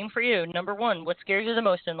same for you. Number one, what scares you the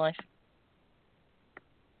most in life?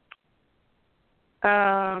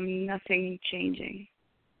 Nothing changing.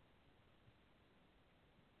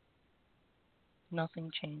 Nothing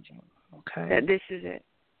changing. Okay. This is it.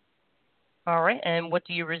 All right, and what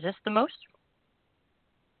do you resist the most?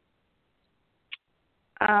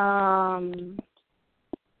 What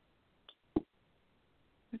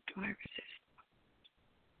do I resist?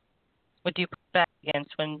 What do you push back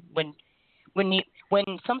against when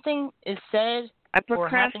something is said or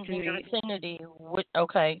happens in your vicinity?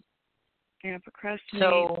 Okay. Yeah,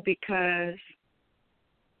 procrastinate because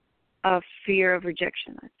of fear of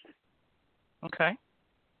rejection, I'd say. Okay.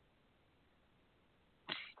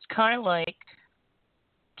 It's kind of like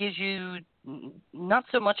gives you not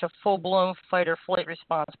so much a full-blown fight or flight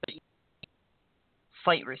response, but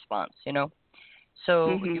fight response, you know?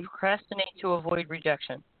 So you procrastinate to avoid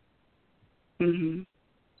rejection.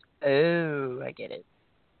 Oh, I get it.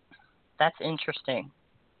 That's interesting.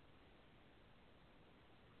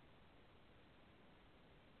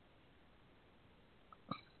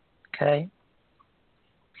 Okay.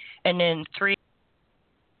 And then 3,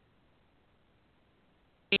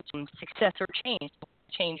 success or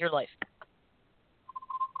change your life.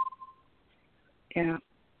 Yeah.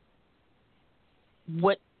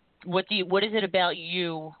 What is it about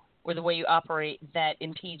you or the way you operate that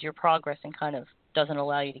impedes your progress and kind of doesn't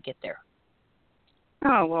allow you to get there?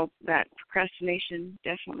 Oh, well, that procrastination,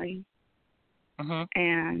 definitely.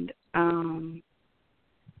 And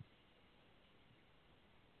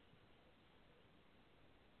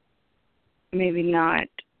maybe not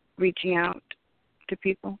reaching out to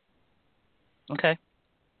people. Okay.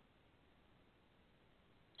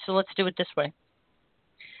 So let's do it this way.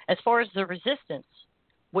 As far as the resistance,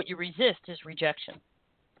 what you resist is rejection.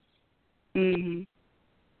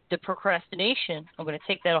 The procrastination, I'm going to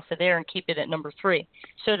take that off of there and keep it at number 3,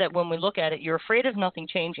 so that when we look at it, you're afraid of nothing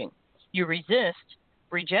changing. You resist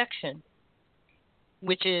rejection,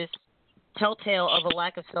 which is telltale of a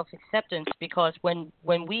lack of self-acceptance, because when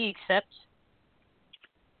we accept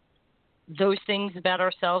those things about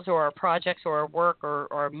ourselves or our projects or our work or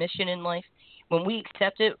our mission in life, when we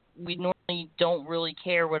accept it, we normally don't really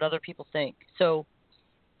care what other people think. So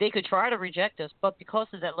they could try to reject us, but because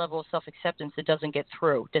of that level of self-acceptance, it doesn't get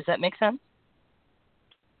through. Does that make sense?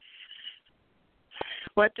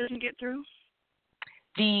 What doesn't get through?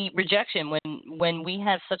 The rejection, when we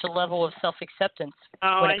have such a level of self-acceptance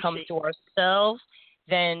when it comes to ourselves,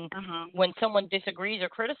 then when someone disagrees or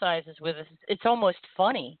criticizes with us, it's almost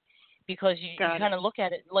funny, because you kind of look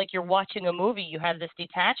at it like you're watching a movie. You have this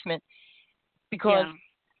detachment because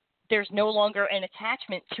there's no longer an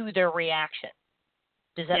attachment to their reaction.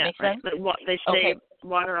 Does that make sense? They say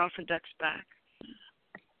water off a duck's back.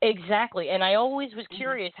 Exactly. And I always was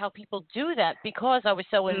curious how people do that, because I was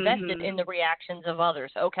so invested in the reactions of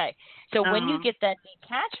others. Okay. So when you get that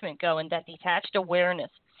detachment going, that detached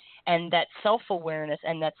awareness, and that self-awareness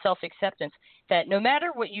and that self-acceptance that no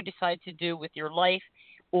matter what you decide to do with your life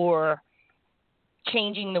or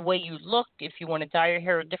changing the way you look, if you want to dye your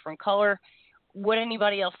hair a different color, what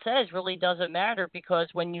anybody else says really doesn't matter, because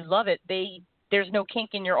when you love it, there's no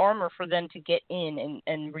kink in your armor for them to get in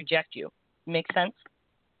and reject you. Make sense?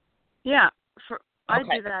 Yeah. I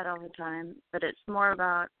Okay. do that all the time, but it's more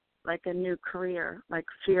about like a new career, like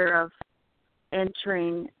fear of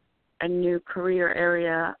entering a new career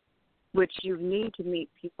area, which you need to meet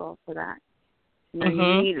people for that. You know,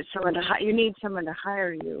 Mm-hmm. you need someone to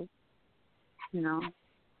hire you. You know.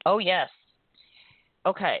 Oh yes.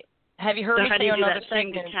 Okay. Have you heard So me how do say you on do other that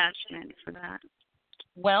string segments? detachment for that?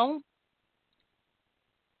 Well,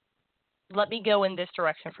 let me go in this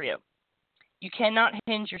direction for you. You cannot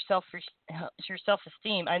hinge your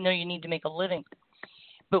self-esteem. I know you need to make a living,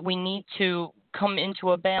 but we need to come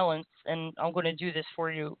into a balance, and I'm going to do this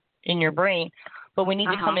for you in your brain, but we need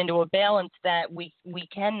to come into a balance that we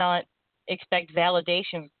cannot expect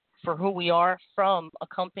validation for who we are from a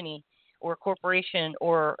company or a corporation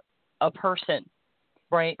or a person,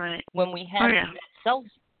 right? When we have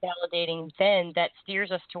self-validating, then that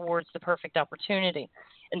steers us towards the perfect opportunity.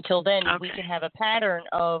 Until then, we can have a pattern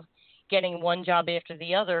of getting one job after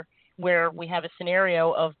the other where we have a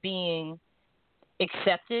scenario of being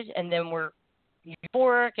accepted, and then we're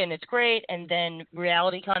euphoric and it's great, and then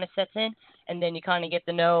reality kind of sets in, and then you kind of get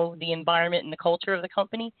to know the environment and the culture of the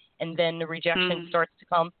company, and then the rejection starts to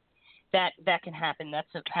come. That can happen.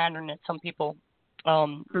 That's a pattern that some people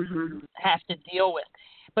have to deal with.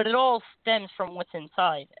 But it all stems from what's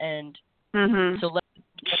inside. And so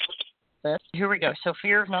let's here we go. So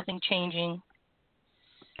fear of nothing changing,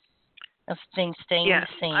 of things staying the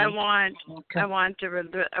same. I want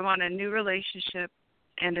a new relationship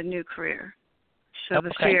and a new career. So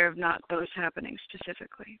the fear of not those happening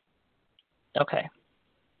specifically. Okay.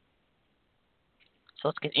 So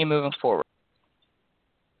let's get you moving forward.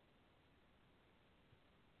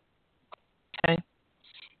 Okay.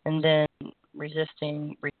 And then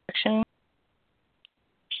resisting rejection.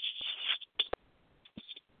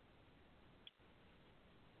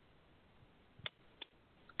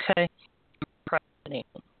 Okay.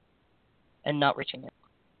 Procrastinating and not reaching it.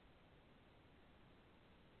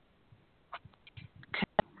 Okay.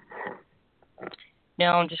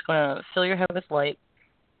 Now I'm just going to fill your head with light.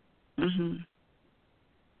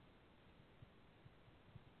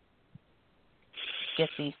 Get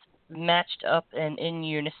these matched up and in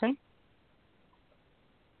unison.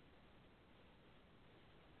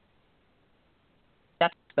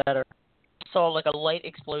 That's better. Saw like a light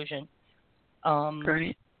explosion. So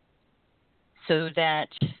that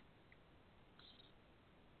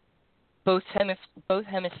both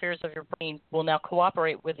hemispheres of your brain will now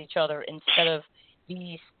cooperate with each other instead of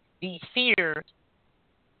these fears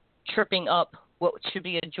tripping up what should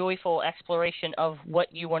be a joyful exploration of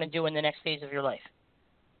what you want to do in the next phase of your life.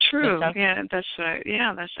 True. Yeah, that's right.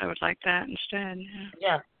 Yeah, I would like that instead.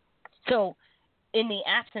 Yeah. So, in the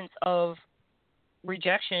absence of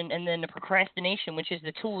rejection and then the procrastination, which is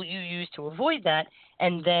the tool you use to avoid that,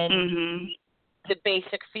 and then the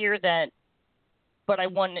basic fear that, but I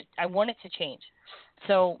want it to change.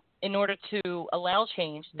 So, in order to allow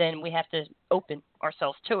change, then we have to open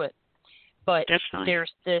ourselves to it. But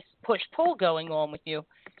there's this push-pull going on with you,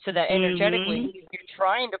 so that energetically you're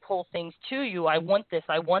trying to pull things to you. I want this,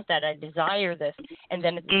 I want that, I desire this. And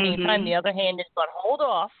then at the same time, the other hand is, but hold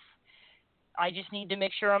off. I just need to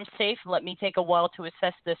make sure I'm safe. Let me take a while to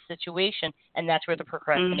assess this situation. And that's where the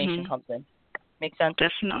procrastination comes in. Make sense?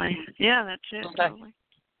 Definitely. Yeah, that's it. Okay. Totally.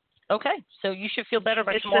 Okay. So you should feel better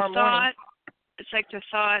by tomorrow morning. It's like the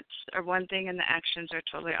thoughts are one thing and the actions are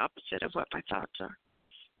totally opposite of what my thoughts are.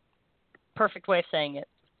 Perfect way of saying it.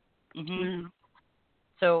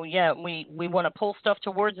 So, yeah, we want to pull stuff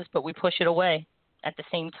towards us, but we push it away at the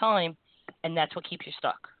same time, and that's what keeps you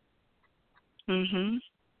stuck.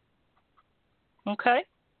 Okay.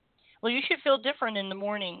 Well, you should feel different in the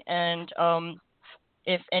morning, and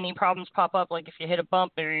if any problems pop up, like if you hit a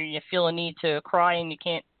bump or you feel a need to cry and you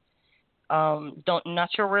can't, not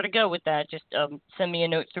sure where to go with that, just send me a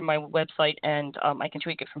note through my website, and I can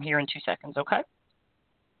tweak it from here in 2 seconds, okay?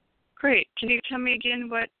 Great. Can you tell me again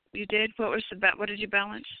what you did? What did you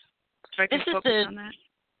balance? So I can focus on that.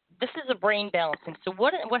 This is a brain balancing. So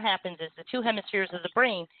what happens is the two hemispheres of the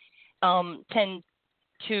brain tend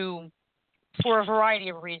to, for a variety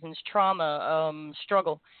of reasons, trauma,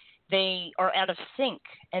 struggle, they are out of sync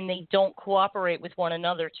and they don't cooperate with one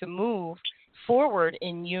another to move forward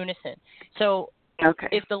in unison. So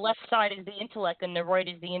if the left side is the intellect and the right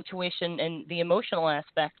is the intuition and the emotional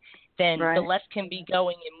aspect, then Right. the left can be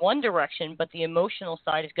going in one direction, but the emotional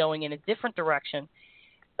side is going in a different direction.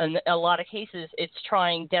 In a lot of cases, it's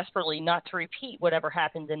trying desperately not to repeat whatever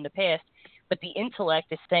happened in the past, but the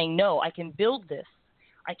intellect is saying, no, I can build this.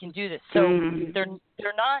 I can do this. So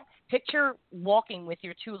they're not, picture walking with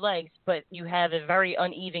your two legs, but you have a very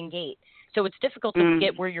uneven gait. So it's difficult to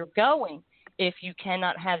get where you're going if you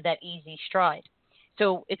cannot have that easy stride.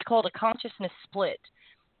 So it's called a consciousness split.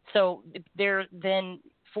 So there then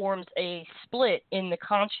forms a split in the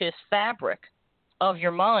conscious fabric of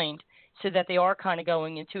your mind so that they are kind of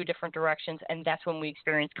going in two different directions, and that's when we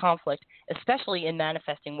experience conflict, especially in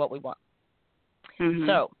manifesting what we want.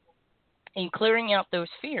 So in clearing out those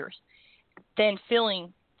fears, then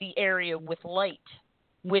filling the area with light,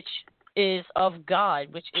 which is of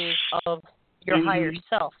God, which is of your higher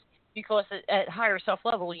self. Because at higher self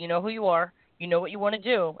level, you know who you are, you know what you want to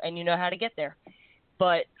do, and you know how to get there.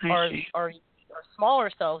 But our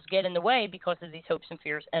smaller selves get in the way because of these hopes and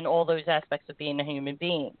fears and all those aspects of being a human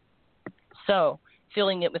being. So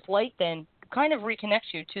filling it with light then kind of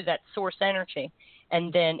reconnects you to that source energy.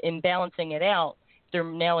 And then in balancing it out, they're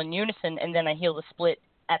now in unison, and then I heal the split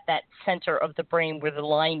at that center of the brain where the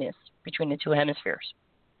line is between the two hemispheres.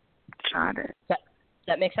 Got it.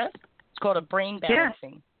 That makes sense? It's called a brain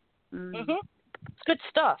balancing. Yes. It's good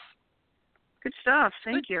stuff. Good stuff.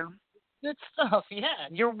 Thank you. Good stuff. Yeah,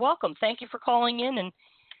 you're welcome. Thank you for calling in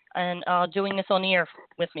and doing this on the air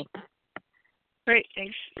with me. Great.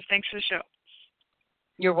 Thanks for the show.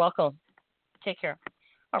 You're welcome. Take care.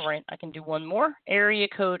 All right, I can do one more. Area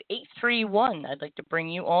code 831. I'd like to bring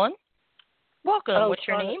you on. Welcome. What's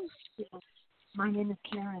your name? My name is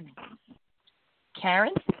Karen.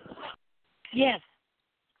 Karen? Yes.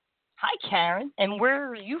 Hi, Karen. And where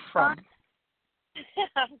are you from?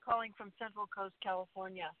 I'm calling from Central Coast,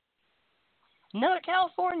 California. No,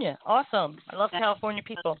 California. Awesome. I love California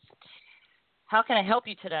people. How can I help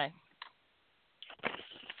you today?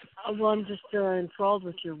 Well, I'm just enthralled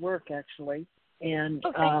with your work, actually. And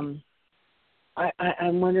I'm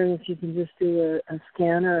wondering if you can just do a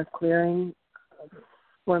scan or a clearing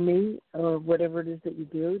for me, or whatever it is that you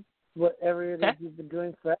do, whatever it is you've been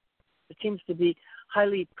doing for. It seems to be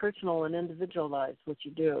highly personal and individualized, what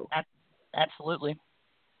you do. Absolutely.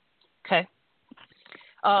 Okay.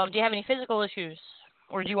 Do you have any physical issues,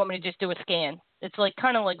 or do you want me to just do a scan? It's like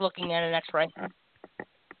kind of like looking at an X-ray.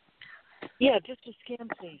 Yeah, just a scan,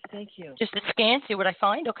 please. Thank you. Just a scan, see what I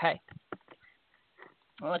find? Okay.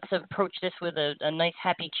 Well, let's approach this with a nice,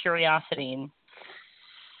 happy curiosity.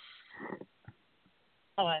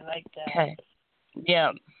 Oh, I like that. Okay.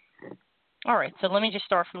 Yeah. All right, so let me just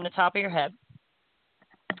start from the top of your head,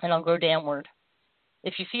 and I'll go downward.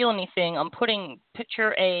 If you feel anything,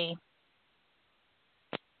 picture a,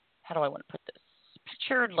 how do I want to put this?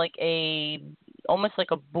 Picture like almost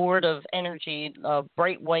like a board of energy, a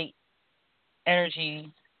bright white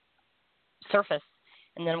energy surface,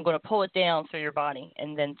 and then I'm going to pull it down through your body,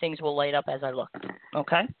 and then things will light up as I look.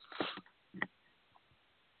 Okay?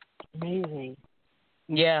 Amazing.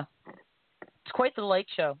 Yeah. It's quite the light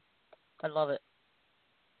show. I love it.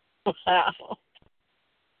 Wow.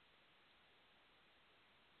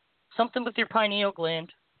 Something with your pineal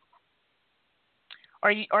gland.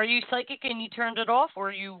 Are you psychic and you turned it off,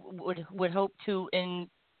 or you would hope to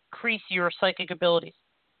increase your psychic abilities?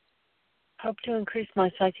 Hope to increase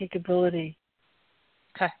my psychic ability.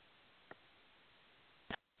 Okay.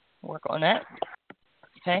 Work on that.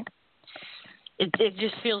 Okay. It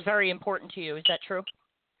just feels very important to you. Is that true?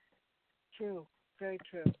 True. Very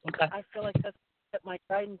true. Okay. I feel like that's my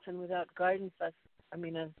guidance, and without guidance,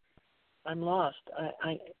 I'm lost.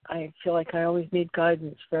 I feel like I always need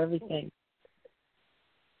guidance for everything.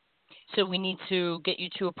 So we need to get you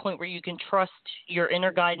to a point where you can trust your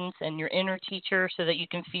inner guidance and your inner teacher so that you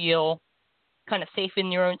can feel kind of safe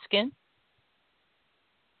in your own skin?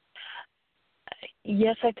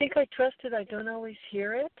 Yes, I think I trust it. I don't always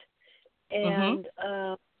hear it. And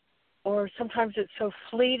or sometimes it's so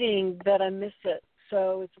fleeting that I miss it.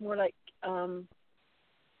 So it's more like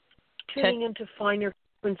tuning into finer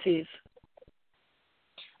frequencies.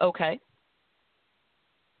 Okay.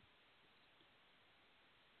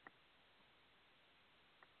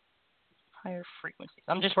 Higher frequencies.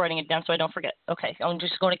 I'm just writing it down so I don't forget. Okay. I'm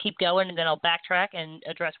just going to keep going, and then I'll backtrack and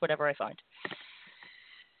address whatever I find.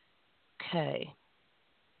 Okay.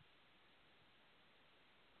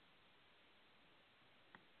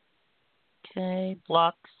 Okay.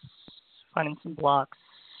 Blocks. Finding some blocks.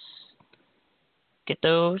 Get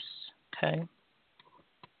those. Okay.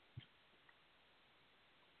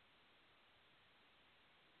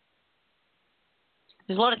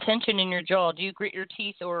 There's a lot of tension in your jaw. Do you grit your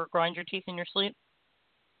teeth or grind your teeth in your sleep?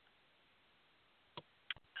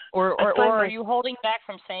 Or are you holding back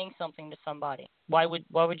from saying something to somebody? Why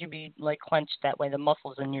would you be like clenched that way? The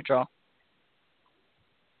muscles in your jaw.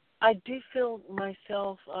 I do feel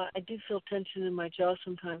myself. I do feel tension in my jaw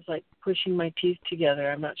sometimes, like pushing my teeth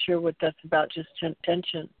together. I'm not sure what that's about. Just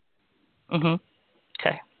tension. Mhm.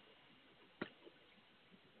 Okay.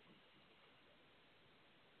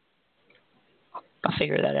 I'll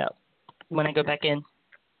figure that out when I go back in.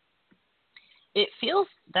 It feels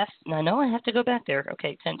I know I have to go back there.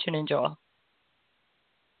 Okay, tension in jaw.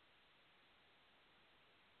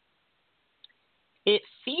 It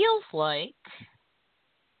feels like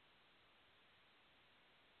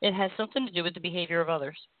it has something to do with the behavior of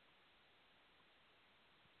others.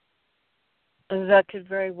 That could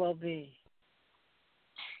very well be.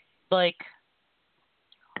 Like,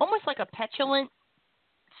 almost like a petulant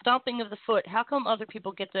stomping of the foot. How come other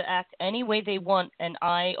people get to act any way they want and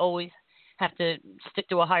I always have to stick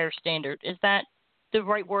to a higher standard? Is that the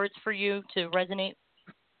right words for you to resonate?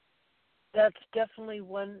 That's definitely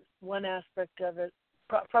one aspect of it.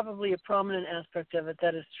 Probably a prominent aspect of it.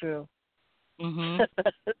 That is true. Mhm.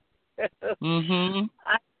 Mhm.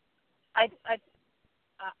 I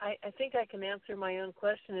think I can answer my own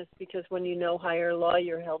question. It's because when you know higher law,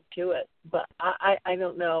 you're held to it. But I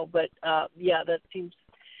don't know. But yeah, that seems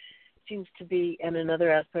to be. And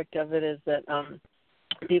another aspect of it is that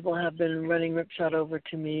people have been running ripshod over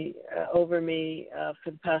me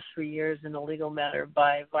for the past 3 years in a legal matter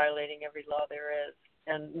by violating every law there is,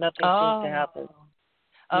 and nothing seems to happen.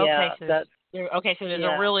 Okay, yeah, so there's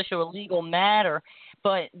a real issue, a legal matter,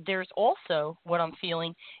 but there's also what I'm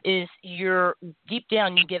feeling is you're deep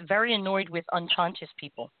down you get very annoyed with unconscious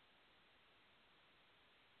people.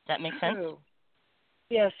 Does that make sense?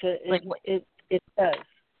 Yes, it does.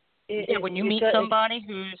 When you meet somebody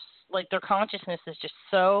who's like their consciousness is just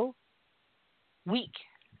so weak,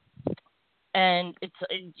 and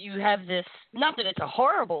you have this, not that it's a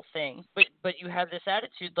horrible thing, but you have this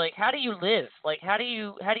attitude like, how do you live? Like, how do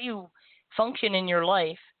you function in your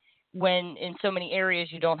life when in so many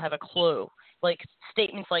areas you don't have a clue? Like,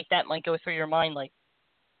 statements like that might go through your mind like,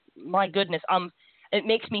 my goodness, it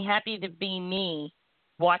makes me happy to be me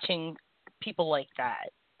watching people like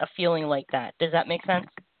that, a feeling like that. Does that make sense?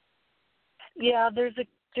 Yeah, there's a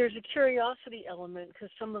curiosity element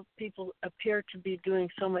because some of people appear to be doing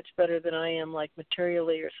so much better than I am, like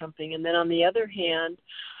materially or something. And then on the other hand,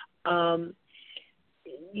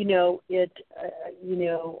 it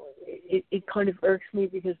kind of irks me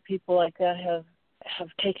because people like that have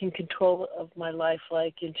taken control of my life,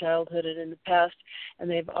 like in childhood and in the past, and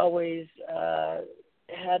they've always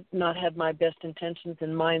not had my best intentions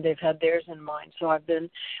in mind. They've had theirs in mind. So I've been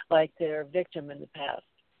like their victim in the past.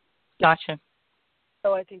 Gotcha.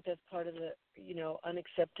 So I think that's part of the,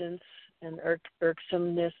 unacceptance and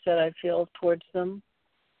irksomeness that I feel towards them.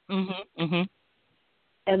 Mhm. Mhm.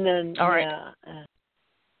 And then, all right.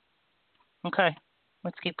 Okay,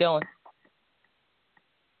 let's keep going.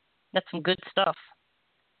 That's some good stuff.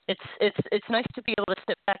 It's nice to be able to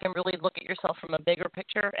sit back and really look at yourself from a bigger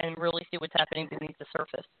picture and really see what's happening beneath the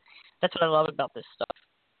surface. That's what I love about this stuff.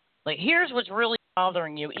 Like, here's what's really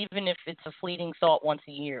bothering you, even if it's a fleeting thought once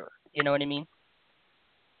a year. You know what I mean?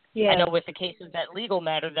 Yeah. I know with the case of that legal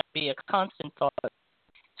matter, that'd be a constant thought.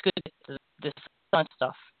 It's good to get to this fun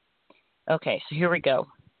stuff. Okay, so here we go.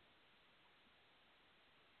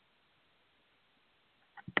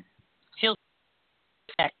 Feels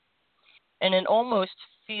and it almost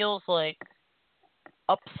feels like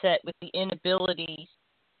upset with the inability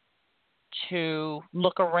to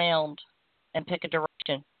look around and pick a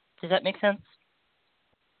direction. Does that make sense?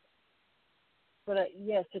 But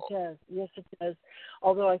yes, it does. Yes, it does.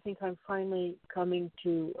 Although I think I'm finally coming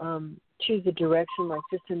to choose a direction, like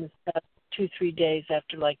just in the past 2-3 days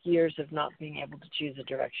after like years of not being able to choose a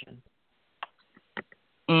direction.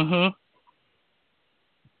 Mhm.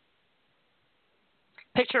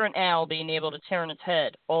 Picture an owl being able to turn its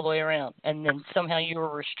head all the way around, and then somehow you were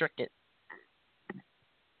restricted.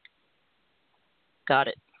 Got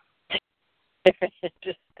it.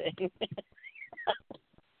 Interesting.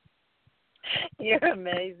 You're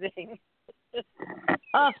amazing.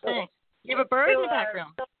 Oh, thanks. You have a bird in the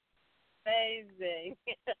background. So amazing.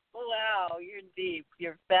 Wow, you're deep.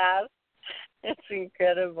 You're fast. It's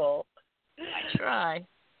incredible. I try.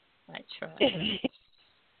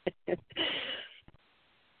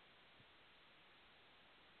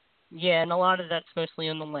 Yeah, and a lot of that's mostly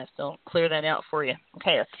on the left. I'll clear that out for you.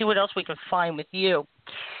 Okay, let's see what else we can find with you.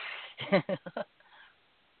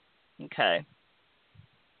 Okay.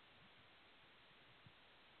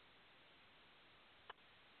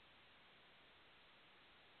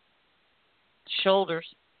 Shoulders.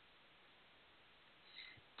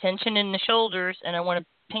 tension in the shoulders, and I want to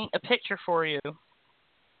paint a picture for you.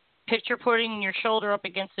 Picture putting your shoulder up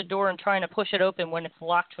against the door and trying to push it open when it's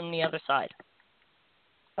locked from the other side.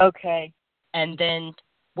 Okay. And then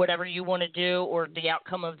whatever you want to do or the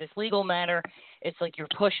outcome of this legal matter, it's like you're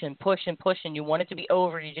pushing. You want it to be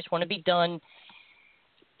over. You just want to be done.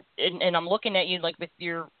 And I'm looking at you like with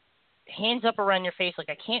your hands up around your face like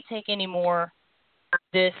I can't take any more.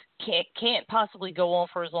 This can't possibly go on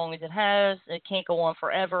for as long as it has. It can't go on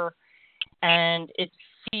forever. And it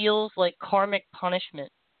feels like karmic punishment.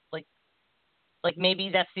 Like maybe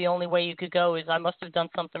that's the only way you could go is I must have done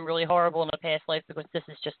something really horrible in a past life because this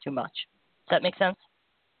is just too much. Does that make sense?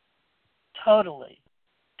 Totally.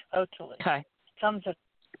 Okay. Thumbs up.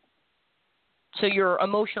 So your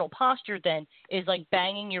emotional posture then is like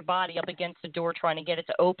banging your body up against the door trying to get it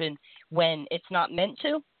to open when it's not meant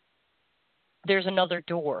to. There's another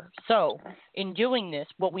door. So in doing this,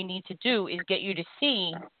 what we need to do is get you to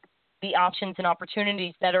see the options and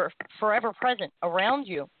opportunities that are forever present around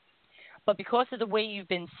you. But because of the way you've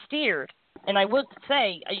been steered, and I would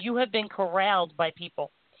say you have been corralled by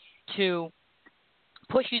people to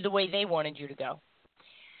push you the way they wanted you to go.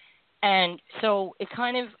 And so it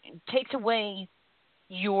kind of takes away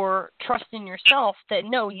your trust in yourself that,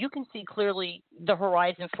 no, you can see clearly the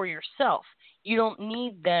horizon for yourself. You don't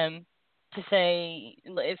need them to say,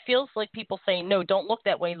 it feels like people say, no, don't look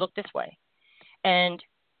that way, look this way. And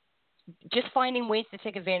just finding ways to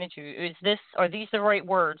take advantage of you. Are these the right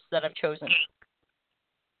words that I've chosen?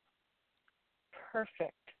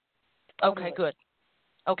 Perfect. Totally. Okay, good.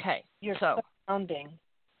 Okay. You're so astounding.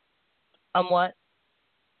 What?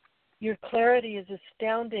 Your clarity is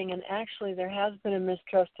astounding, and actually there has been a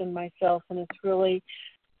mistrust in myself, and it's really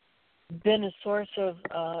been a source of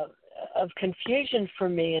confusion for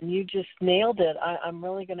me, and you just nailed it. I'm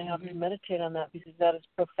really going to have to meditate on that because that is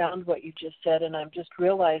profound what you just said, and I'm just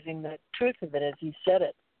realizing the truth of it as you said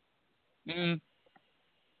it.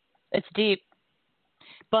 It's deep.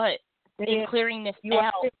 But in clearing this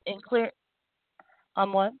out,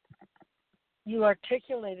 what? You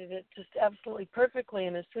articulated it just absolutely perfectly,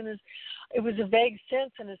 and as soon as it was a vague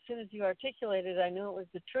sense, and as soon as you articulated it, I knew it was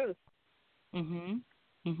the truth.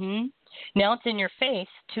 Now it's in your face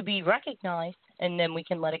to be recognized, and then we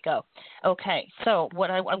can let it go. Okay, so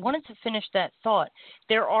what I wanted to finish that thought.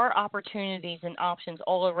 There are opportunities and options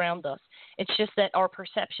all around us. It's just that our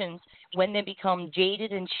perceptions, when they become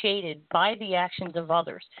jaded and shaded by the actions of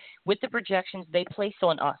others, with the projections they place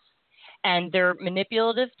on us, and their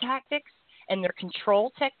manipulative tactics and their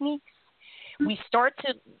control techniques, we start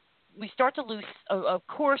to lose a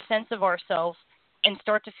core sense of ourselves and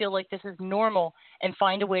start to feel like this is normal and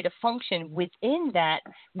find a way to function within that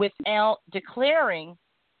without declaring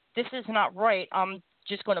this is not right. I'm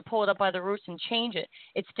just going to pull it up by the roots and change it.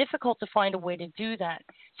 It's difficult to find a way to do that.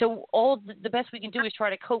 So the best we can do is try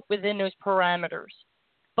to cope within those parameters.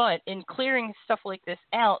 But in clearing stuff like this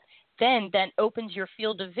out, then that opens your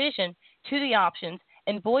field of vision to the options.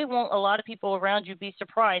 And boy, won't a lot of people around you be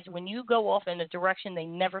surprised when you go off in a direction they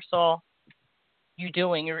never saw you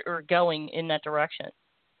doing or going in that direction.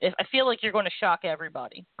 I feel like you're going to shock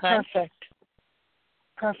everybody. Okay?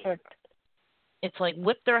 Perfect. It's like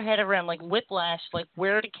whip their head around like whiplash, like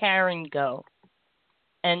where did Karen go?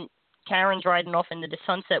 And Karen's riding off into the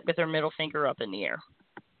sunset with her middle finger up in the air.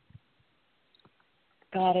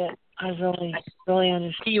 Got it. I really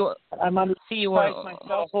understand. I'm on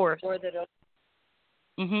a horse. Pardon?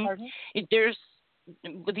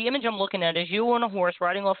 The image I'm looking at is you on a horse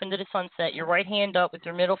riding off into the sunset, your right hand up with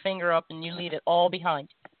your middle finger up, and you leave it all behind.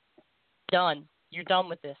 Done. You're done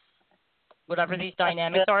with this. Whatever these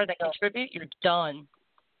dynamics are that contribute, you're done.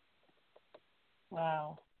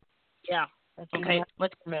 Wow. Yeah. Okay.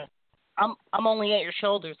 I'm only at your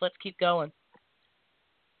shoulders. Let's keep going.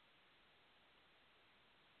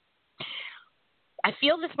 I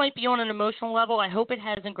feel this might be on an emotional level. I hope it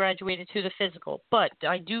hasn't graduated to the physical, but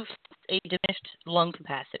I do feel a diminished lung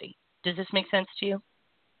capacity. Does this make sense to you?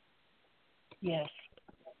 Yes.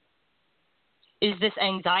 Is this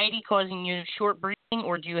anxiety causing you short breathing,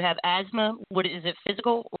 or do you have asthma? Is it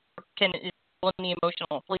physical, or is it on the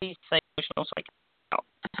emotional? Please say emotional so I can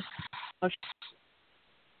help.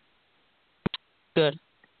 Good.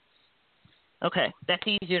 Okay, that's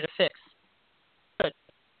easier to fix. Good.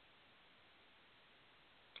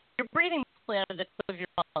 You're breathing out of the tip of your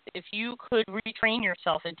mouth. If you could retrain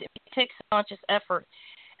yourself, it takes conscious effort.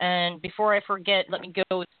 And before I forget, let me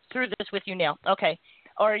go through this with you now. Okay.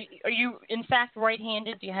 Are you in fact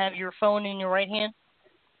right-handed? Do you have your phone in your right hand?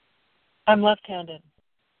 I'm left-handed.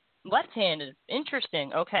 Left-handed.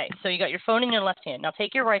 Interesting. Okay. So you got your phone in your left hand. Now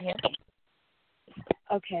take your right hand.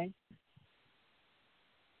 Okay.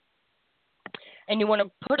 and you want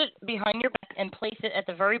to put it behind your back and place it at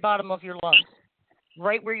the very bottom of your lungs,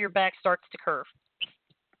 right where your back starts to curve.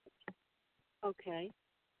 Okay.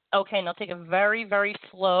 Okay, now take a very, very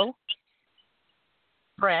slow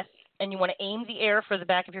breath, and you want to aim the air for the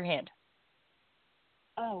back of your hand.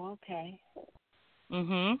 Oh, okay.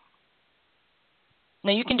 Mm-hmm.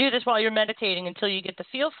 Now, you can do this while you're meditating until you get the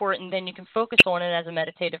feel for it, and then you can focus on it as a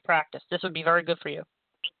meditative practice. This would be very good for you.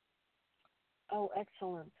 Oh,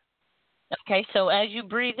 excellent. Okay, so as you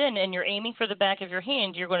breathe in and you're aiming for the back of your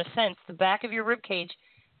hand, you're going to sense the back of your rib cage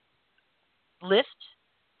lift,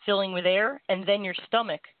 filling with air, and then your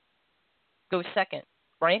stomach goes second,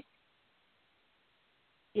 right?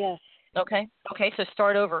 Yes. Okay, so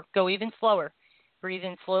start over. Go even slower. Breathe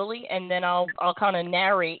in slowly, and then I'll kind of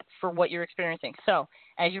narrate for what you're experiencing. So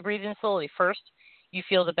as you breathe in slowly, first you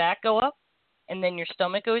feel the back go up, and then your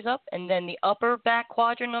stomach goes up, and then the upper back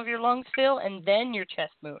quadrant of your lungs fill, and then your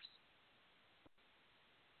chest moves.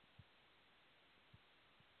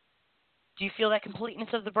 Do you feel that completeness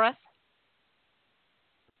of the breath?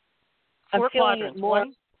 I'm Four feeling quadrants. it more.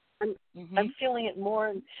 One. I'm feeling it more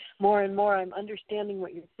and more and more. I'm understanding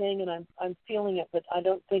what you're saying, and I'm feeling it, but I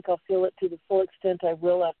don't think I'll feel it to the full extent I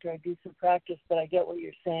will after I do some practice. But I get what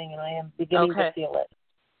you're saying, and I am beginning to feel it.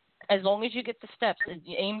 As long as you get the steps,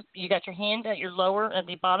 you aim. You got your hand at your lower, at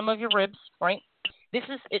the bottom of your ribs, right? This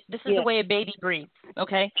is it. This is the way a baby breathes.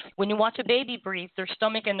 Okay. When you watch a baby breathe, their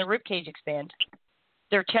stomach and the rib cage expand.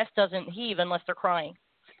 Their chest doesn't heave unless they're crying.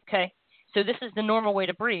 Okay. So this is the normal way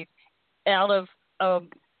to breathe. Out of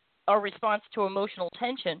our response to emotional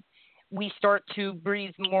tension, we start to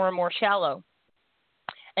breathe more and more shallow.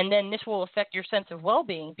 And then this will affect your sense of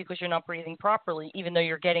well-being because you're not breathing properly, even though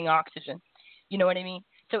you're getting oxygen. You know what I mean?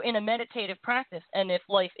 So in a meditative practice, and if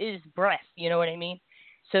life is breath, you know what I mean?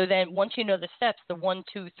 So then once you know the steps, the 1,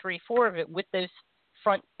 2, 3, 4 of it with those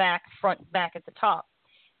front, back at the top,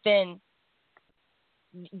 then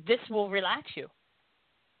this will relax you.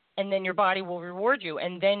 And then your body will reward you.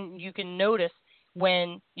 And then you can notice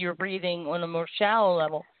when you're breathing on a more shallow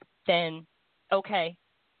level, then, okay,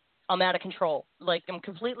 I'm out of control. Like, I'm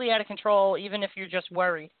completely out of control, even if you're just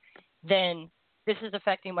worried. Then this is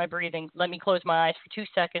affecting my breathing. Let me close my eyes for 2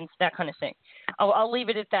 seconds, that kind of thing. I'll leave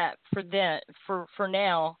it at that for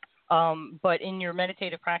now. But in your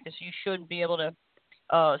meditative practice, you should be able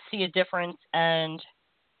to see a difference. And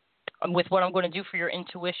with what I'm going to do for your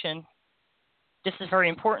intuition, this is very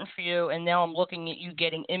important for you. And now I'm looking at you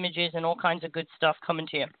getting images and all kinds of good stuff coming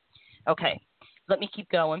to you. Okay, let me keep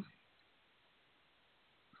going.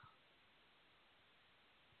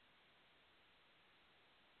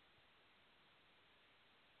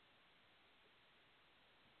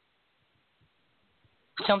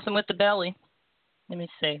 Something with the belly. Let me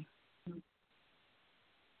see.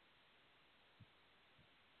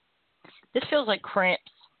 This feels like cramps.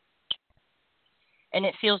 And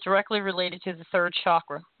it feels directly related to the third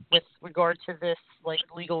chakra with regard to this, like,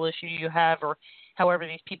 legal issue you have or however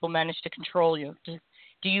these people manage to control you.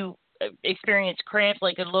 Do you experience cramps,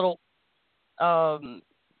 like a little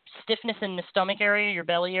stiffness in the stomach area, your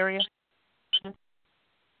belly area?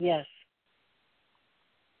 Yes.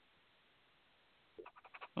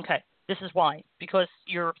 Okay. This is why. Because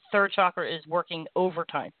your third chakra is working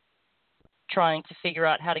overtime, trying to figure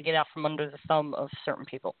out how to get out from under the thumb of certain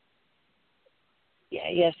people. Yeah,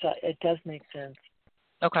 yes, it does make sense.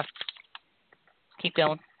 Okay. Keep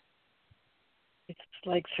going. It's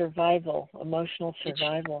like survival, emotional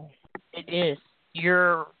survival. It is.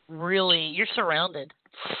 You're surrounded.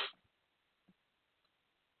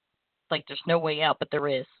 Like there's no way out, but there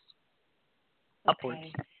is. Upwards.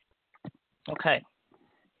 Okay. Is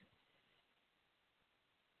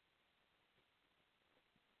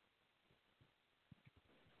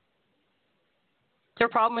there a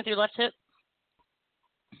problem with your left hip?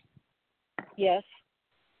 Yes.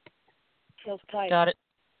 Feels tight. Got it.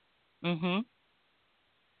 Mm-hmm.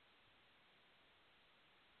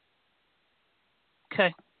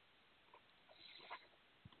 Okay.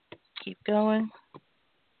 Keep going.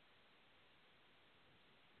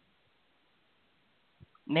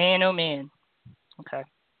 Man, oh man. Okay.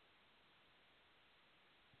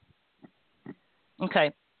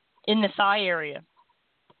 Okay. In the thigh area,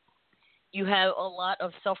 you have a lot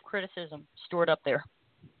of self-criticism stored up there.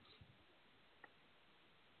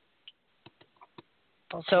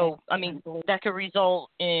 Okay. So, I mean, that could result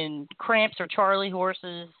in cramps or Charlie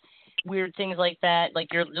horses, weird things like that,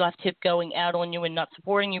 like your left hip going out on you and not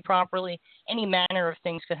supporting you properly. Any manner of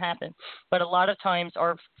things could happen. But a lot of times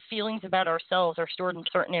our feelings about ourselves are stored in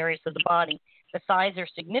certain areas of the body. The thighs are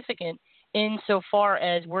significant insofar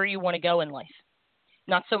as where you want to go in life.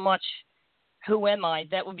 Not so much who am I,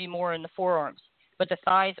 that would be more in the forearms. but the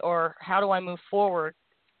thighs are how do I move forward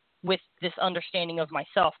with this understanding of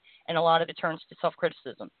myself, and a lot of it turns to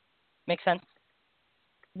self-criticism. Make sense?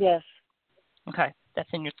 Yes. Okay, that's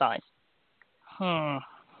in your thighs.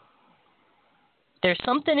 There's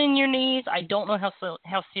something in your knees. I don't know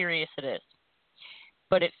how serious it is,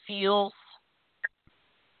 but it feels,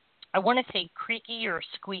 I want to say creaky or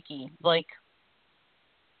squeaky, like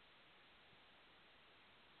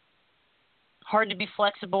hard to be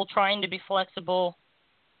flexible, trying to be flexible,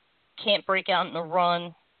 can't break out in a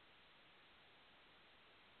run.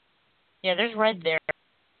 Yeah, there's red there.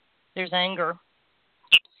 There's anger.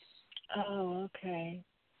 Oh, okay.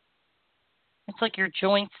 It's like your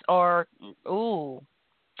joints are,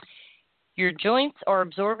 your joints are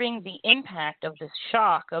absorbing the impact of the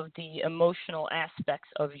shock of the emotional aspects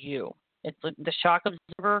of you. It's the shock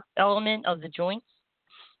absorber element of the joints.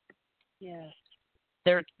 Yes.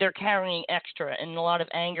 They're carrying extra, and a lot of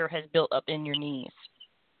anger has built up in your knees.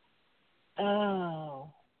 Oh.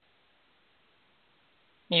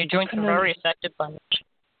 Your joints are very affected by it.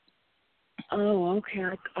 Oh, okay.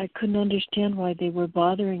 I couldn't understand why they were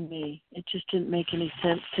bothering me. It just didn't make any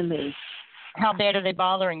sense to me. How bad are they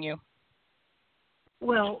bothering you?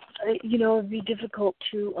 Well, it'd be difficult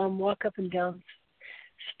to walk up and down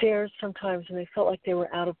stairs sometimes, and they felt like they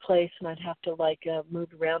were out of place, and I'd have to move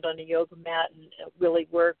around on a yoga mat and really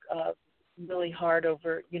work really hard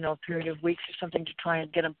over a period of weeks or something to try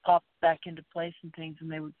and get them popped back into place and things,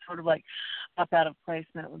 and they would sort of pop out of place,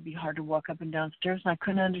 and it would be hard to walk up and down stairs, and I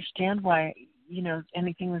couldn't understand why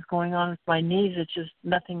anything was going on with my knees. It just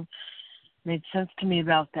nothing made sense to me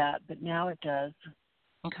about that, but now it does.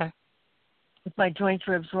 Okay. If my joints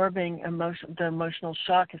are absorbing the emotional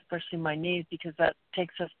shock, especially my knees, because that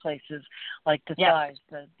takes us places like the thighs.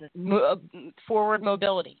 Forward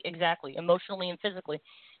mobility, exactly, emotionally and physically.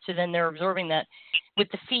 So then they're absorbing that.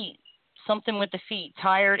 With the feet, something with the feet,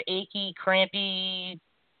 tired, achy, crampy,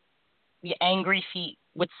 angry feet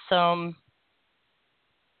with some,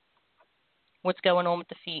 what's going on with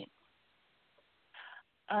the feet?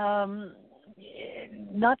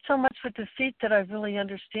 Not so much with the feet that I really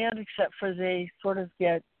understand, except for they sort of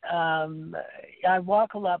get, I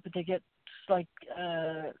walk a lot, but they get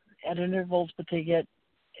at intervals, but they get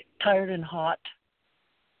tired and hot.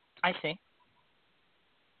 I see.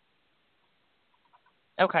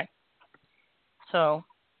 Okay. So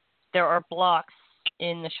there are blocks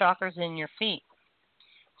in the chakras in your feet.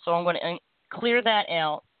 So I'm going to clear that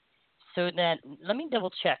out so that, let me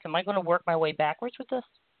double check. Am I going to work my way backwards with this?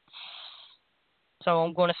 So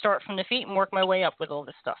I'm going to start from the feet and work my way up with all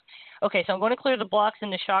this stuff. Okay, so I'm going to clear the blocks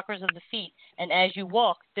in the chakras of the feet. And as you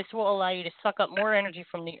walk, this will allow you to suck up more energy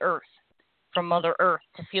from the earth, from Mother Earth,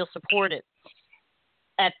 to feel supported.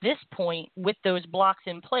 At this point, with those blocks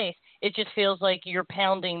in place, it just feels like you're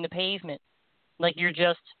pounding the pavement, like you're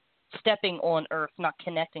just stepping on earth, not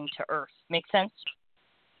connecting to earth. Make sense?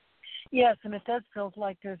 Yes, and it does feel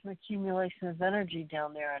like there's an accumulation of energy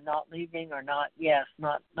down there and not leaving or not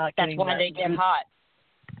That's getting why they get hot.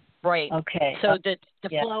 Right. Okay. So the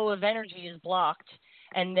flow of energy is blocked,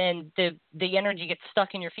 and then the energy gets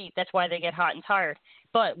stuck in your feet. That's why they get hot and tired.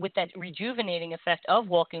 But with that rejuvenating effect of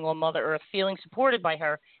walking on Mother Earth, feeling supported by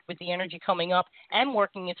her, with the energy coming up and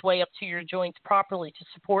working its way up to your joints properly to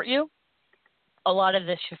support you, a lot of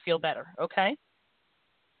this should feel better, okay?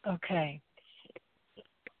 Okay.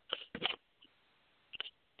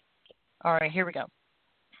 All right, here we go.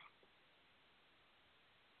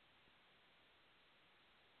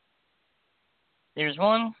 There's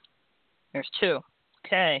one. There's two.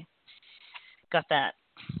 Okay. Got that.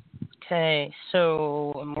 Okay,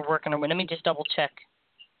 so we're working on it. Let me just double check.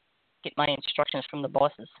 Get my instructions from the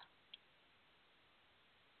bosses.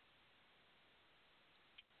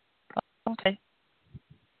 Okay.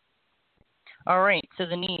 All right, so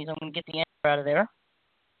the knees. I'm going to get the anger out of there.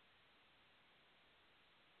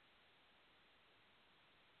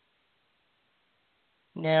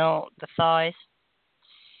 Now the thighs.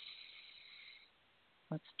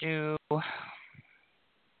 Let's do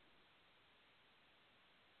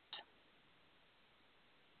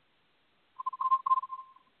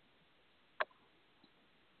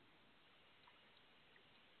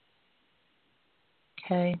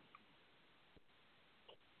okay.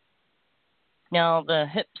 Now the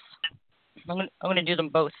hips. I'm going to do them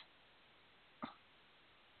both.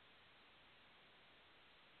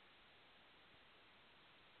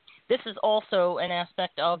 This is also an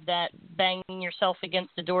aspect of that banging yourself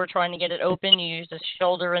against the door, trying to get it open. You use the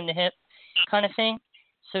shoulder and the hip kind of thing.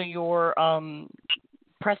 So you're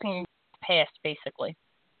pressing past, basically.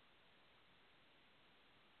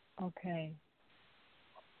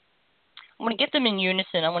 I want to get them in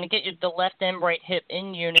unison. I want to get the left and right hip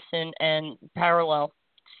in unison and parallel.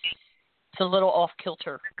 It's a little off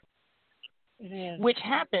kilter. It is. Which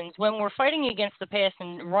happens when we're fighting against the past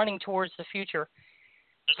and running towards the future.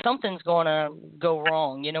 Something's going to go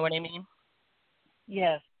wrong. You know what I mean?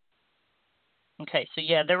 Yes. Okay, so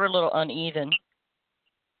yeah, they're a little uneven.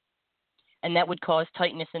 And that would cause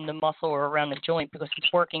tightness in the muscle or around the joint because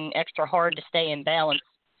it's working extra hard to stay in balance.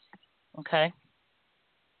 Okay?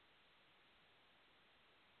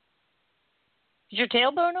 Is your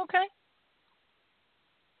tailbone okay?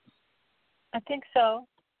 I think so.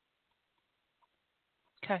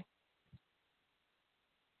 Okay.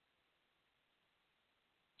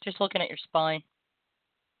 Just looking at your spine.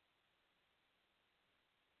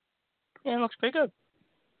 Yeah, it looks pretty good.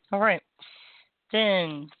 All right.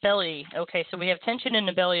 Then, belly. Okay, so we have tension in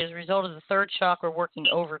the belly as a result of the third chakra working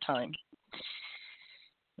overtime.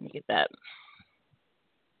 Let me get that.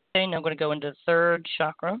 Okay, now I'm going to go into the third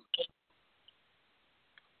chakra. It's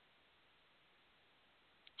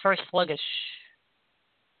very sluggish.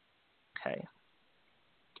 Okay.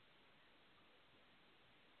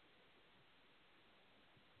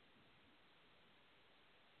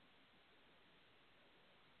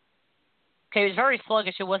 Okay, it was very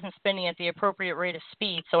sluggish. It wasn't spinning at the appropriate rate of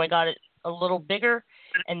speed, so I got it a little bigger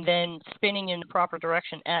and then spinning in the proper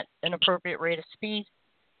direction at an appropriate rate of speed.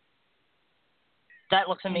 That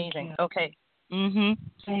looks amazing. Okay.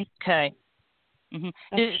 Okay.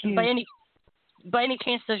 By any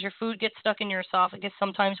chance, does your food get stuck in your esophagus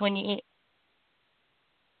sometimes when you eat?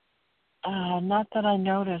 Not that I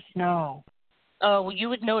noticed, no. Oh, well, you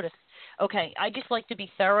would notice. Okay, I just like to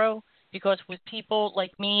be thorough because with people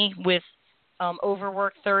like me with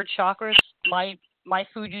overworked third chakras, my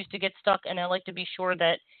food used to get stuck, and I like to be sure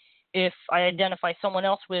that if I identify someone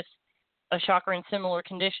else with a chakra in similar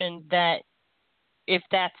condition, that if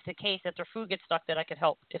that's the case, that their food gets stuck, that I could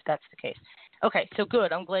help if that's the case. Okay, so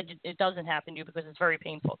good. I'm glad it doesn't happen to you because it's very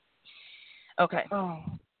painful. Okay. Oh.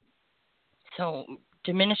 So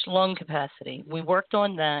diminished lung capacity. We worked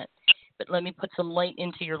on that, but let me put some light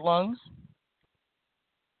into your lungs.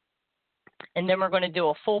 And then we're going to do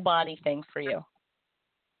a full body thing for you.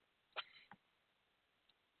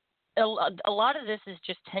 A lot of this is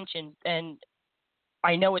just tension, and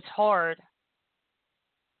I know it's hard,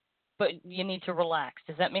 but you need to relax.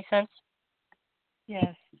 Does that make sense?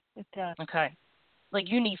 Yes, it does. Okay. Like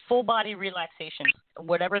you need full body relaxation,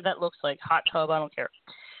 whatever that looks like. Hot tub, I don't care.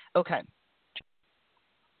 Okay.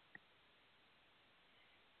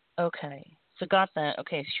 Okay. So got that.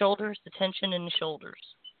 Okay, shoulders, the tension in the shoulders.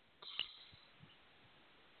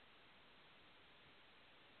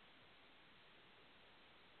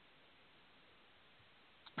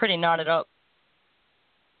 Pretty knotted up.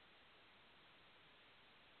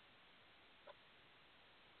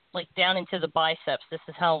 Like down into the biceps. This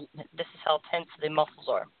is how tense the muscles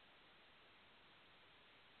are.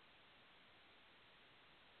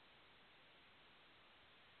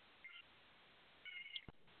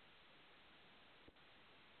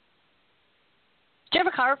 Do you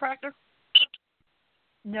have a chiropractor?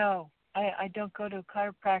 No, I don't go to a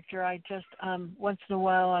chiropractor. I just once in a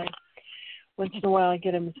while I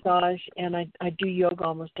get a massage, and I do yoga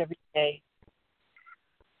almost every day.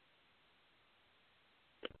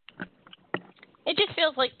 It just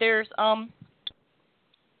feels like there's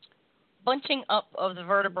bunching up of the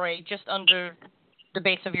vertebrae just under the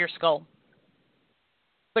base of your skull.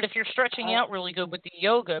 But if you're stretching out really good with the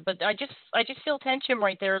yoga, but I just feel tension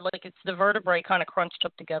right there, like it's the vertebrae kind of crunched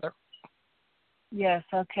up together. Yes,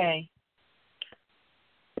 okay.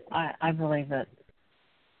 I believe it.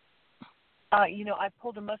 I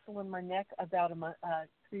pulled a muscle in my neck about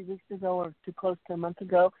 3 weeks ago, or too close to a month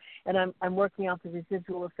ago, and I'm working out the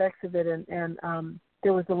residual effects of it, and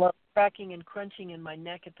there was a lot of cracking and crunching in my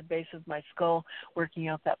neck at the base of my skull, working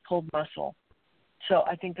out that pulled muscle. So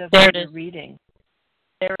I think that's what you're reading.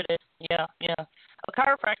 There it is. Yeah. A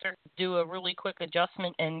chiropractor can do a really quick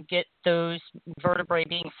adjustment and get those vertebrae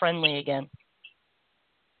being friendly again.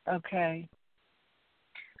 Okay.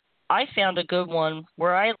 I found a good one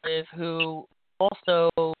where I live who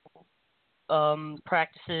also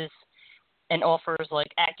practices and offers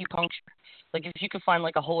like acupuncture. Like if you could find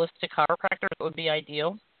like a holistic chiropractor, it would be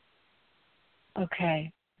ideal.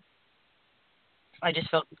 Okay. I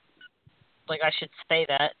just felt like I should say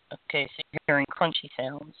that. Okay, so you're hearing crunchy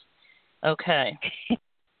sounds. Okay.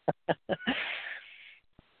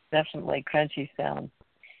 Definitely crunchy sounds.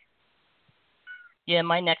 Yeah,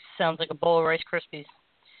 my neck sounds like a bowl of Rice Krispies.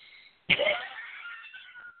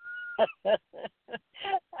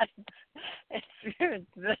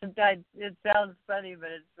 It sounds funny, but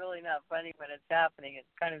it's really not funny when it's happening. It's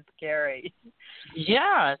kind of scary.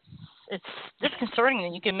 Yeah, it's disconcerting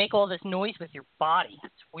that you can make all this noise with your body.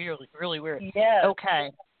 It's weird, really weird. Yes.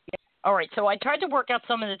 Okay. All right, so I tried to work out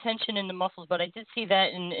some of the tension in the muscles, but I did see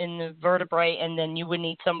that in the vertebrae, and then you would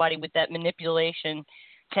need somebody with that manipulation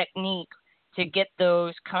technique to get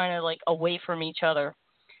those kind of like away from each other.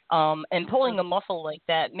 And pulling a muscle like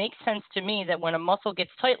that makes sense to me that when a muscle gets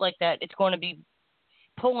tight like that, it's going to be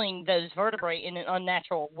pulling those vertebrae in an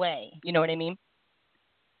unnatural way. You know what I mean?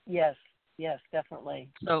 Yes, definitely.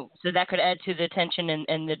 So that could add to the tension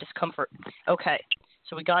and the discomfort. Okay,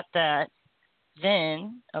 so we got that.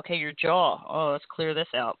 Then, okay, your jaw. Oh, let's clear this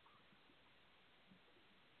out.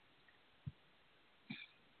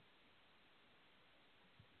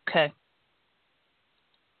 Okay.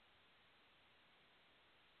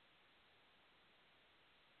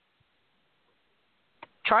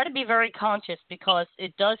 Try to be very conscious because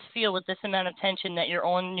it does feel with this amount of tension that you're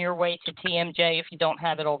on your way to TMJ if you don't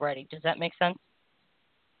have it already. Does that make sense?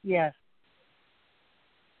 Yes.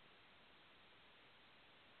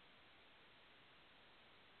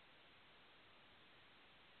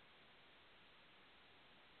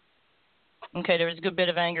 Okay, there was a good bit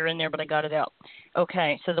of anger in there, but I got it out.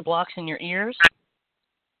 Okay, so the blocks in your ears.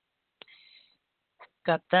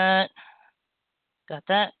 Got that. Got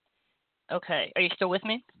that. Okay, are you still with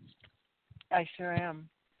me? I sure am.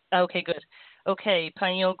 Okay, good. Okay,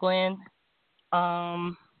 pineal gland.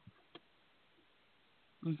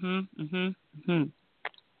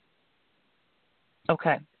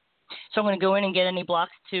 Okay. So I'm going to go in and get any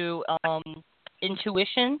blocks to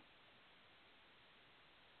intuition.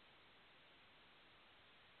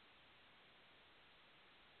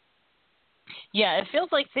 Yeah, it feels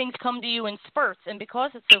like things come to you in spurts, and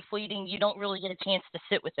because it's so fleeting, you don't really get a chance to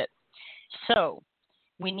sit with it. So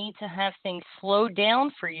we need to have things slow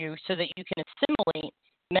down for you so that you can assimilate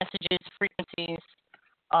messages, frequencies,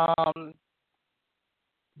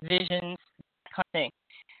 visions, that kind of thing.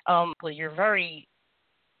 You're very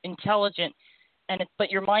intelligent, but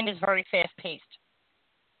your mind is very fast-paced.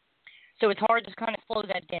 So it's hard to kind of slow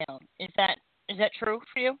that down. Is that true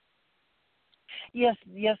for you? Yes,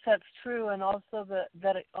 that's true, and also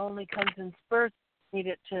that it only comes in spurts. I need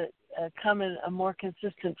it to come in a more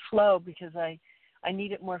consistent flow because I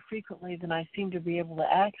need it more frequently than I seem to be able to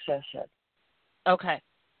access it. Okay.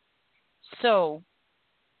 So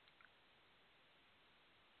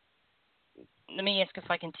let me ask if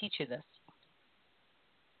I can teach you this.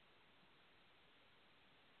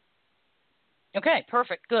 Okay,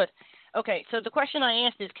 perfect, good. Okay, so the question I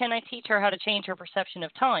asked is, can I teach her how to change her perception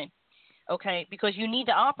of time? Okay, because you need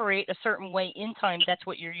to operate a certain way in time. That's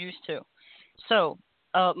what you're used to. So,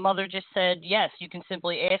 Mother just said, yes, you can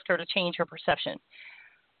simply ask her to change her perception.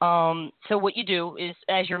 So what you do is,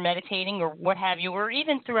 as you're meditating or what have you, or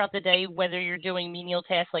even throughout the day, whether you're doing menial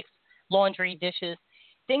tasks like laundry, dishes,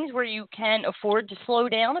 things where you can afford to slow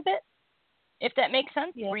down a bit, if that makes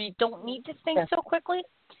sense, where you don't need to think so quickly.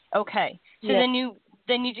 Okay, so then you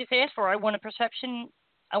just ask for, I want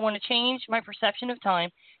to change my perception of time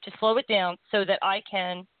to slow it down so that I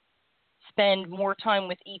can spend more time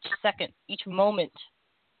with each second, each moment,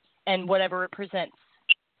 and whatever it presents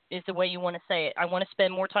is the way you want to say it. I want to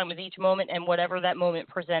spend more time with each moment and whatever that moment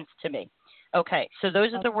presents to me. Okay, so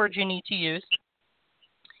those are the words you need to use.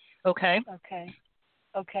 Okay?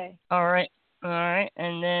 Okay. All right,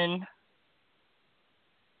 and then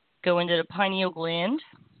go into the pineal gland.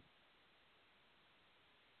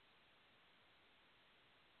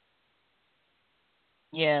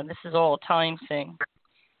 Yeah, this is all a time thing.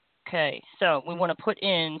 Okay, so we want to put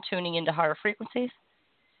in tuning into higher frequencies,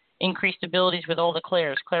 increased abilities with all the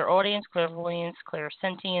clairs, clairaudience, clairvoyance,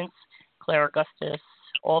 clairsentience, clairaugustus,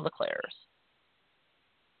 all the clairs.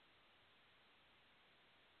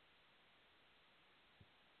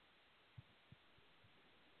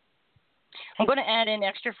 I'm going to add in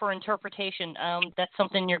extra for interpretation. That's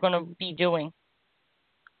something you're going to be doing.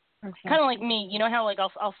 Okay. Kind of like me, you know how like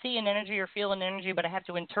I'll see an energy or feel an energy, but I have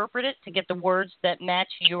to interpret it to get the words that match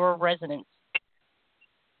your resonance.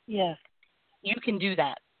 Yes. You can do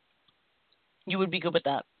that. You would be good with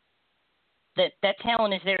that. That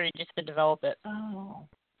talent is there just to develop it. Oh.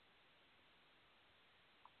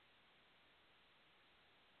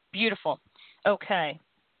 Beautiful. Okay.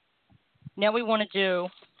 Now we want to do,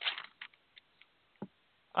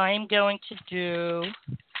 I'm going to do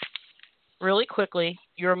really quickly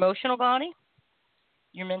your emotional body,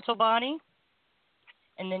 your mental body,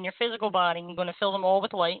 and then your physical body. I'm going to fill them all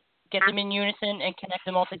with light, get them in unison, and connect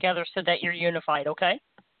them all together so that you're unified, okay?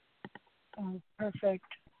 Oh, perfect.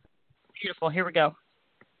 Beautiful. Here we go.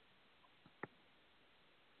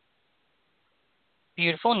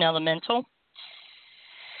 Beautiful. Now the mental.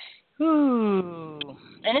 Ooh.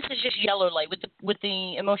 And this is just yellow light. With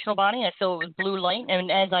the emotional body, I fill it with blue light.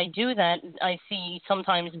 And as I do that, I see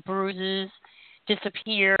sometimes bruises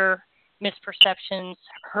disappear, misperceptions,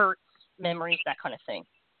 hurts, memories, that kind of thing.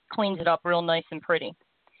 Cleans it up real nice and pretty.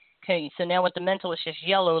 Okay, so now with the mental, it's just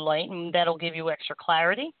yellow light, and that'll give you extra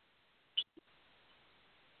clarity,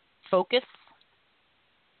 focus.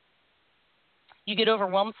 You get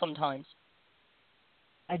overwhelmed sometimes.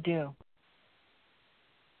 I do.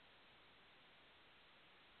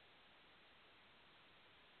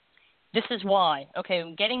 This is why.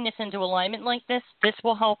 Okay, getting this into alignment like this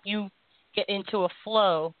will help you get into a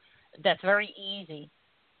flow that's very easy,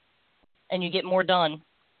 and you get more done.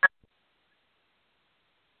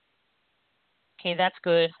 Okay, that's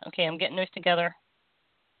good. Okay, I'm getting those together.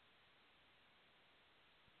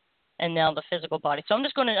 And now the physical body. So I'm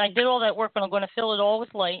just I did all that work, but I'm going to fill it all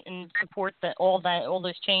with light and support all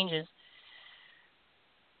those changes.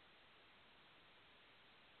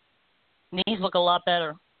 These look a lot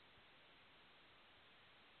better.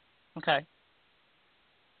 Okay.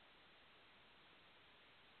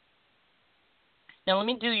 Now let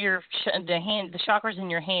me do the chakras in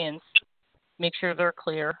your hands. Make sure they're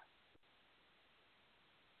clear.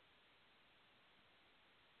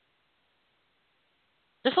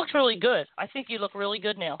 This looks really good. I think you look really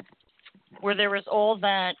good now. Where there was all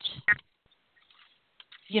that,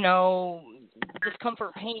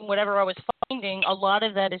 discomfort, pain, whatever I was finding, a lot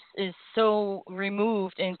of that is so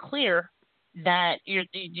removed and clear that you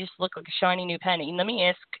just look like a shiny new penny. And let me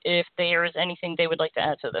ask if there is anything they would like to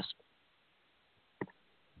add to this.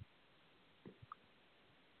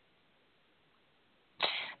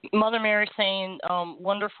 Mother Mary saying,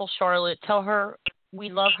 wonderful Charlotte, tell her we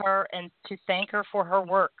love her and to thank her for her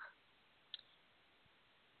work.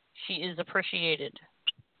 She is appreciated.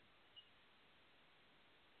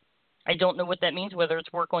 I don't know what that means, whether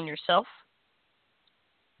it's work on yourself.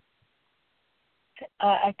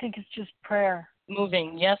 I think it's just prayer.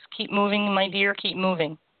 Moving, yes, keep moving, my dear, keep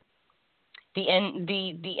moving. The end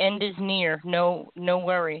is near. No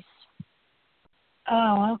worries.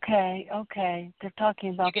 Oh, okay. They're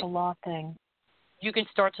talking about the law thing. You can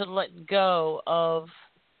start to let go of,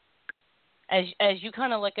 as you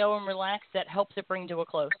kind of let go and relax, that helps it bring to a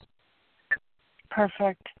close.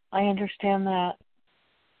 Perfect. I understand that.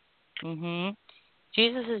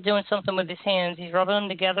 Jesus is doing something with his hands. He's rubbing them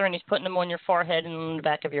together and he's putting them on your forehead and on the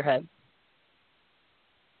back of your head.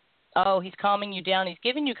 Oh, he's calming you down. He's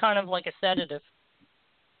giving you kind of like a sedative.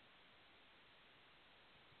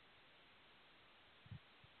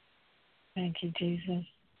 Thank you, Jesus.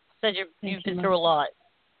 Said you've been through a lot.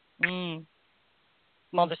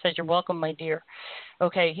 Mother says you're welcome, my dear.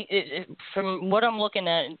 Okay, from what I'm looking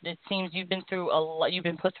at, it seems you've been through a lot. You've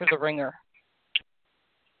been put through the ringer.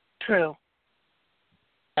 True.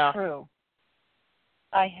 Yeah. True.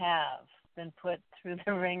 I have been put through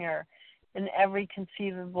the ringer in every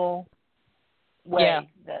conceivable way. Yeah.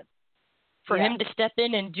 For him to step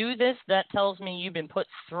in and do this, that tells me you've been put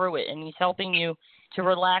through it, and he's helping you to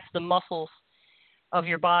relax the muscles of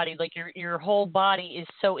your body. Like your whole body is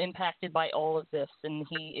so impacted by all of this, and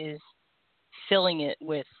he is filling it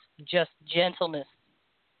with just gentleness.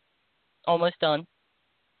 Almost done.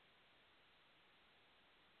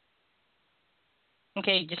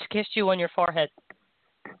 Okay, just kissed you on your forehead.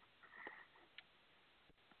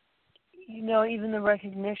 Even the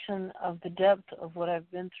recognition of the depth of what I've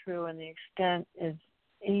been through and the extent is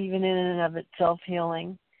even in and of itself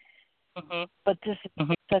healing. But this is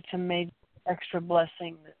such a major extra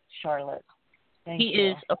blessing, Charlotte. Thank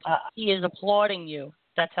you. He is applauding you.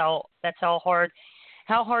 That's how hard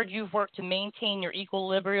you've worked to maintain your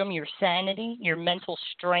equilibrium, your sanity, your mental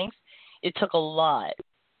strength. It took a lot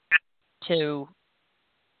to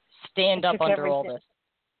stand up under all this.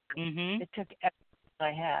 It took everything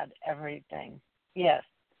I had, everything. Yes.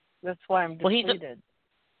 That's why I'm depleted.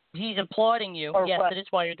 He's applauding you. Yes, that is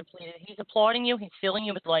why you're depleted. He's applauding you. He's filling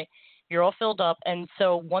you with light. You're all filled up. And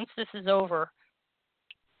so once this is over,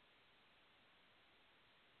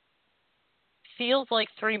 feels like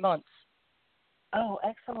 3 months. Oh,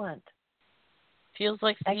 excellent. Feels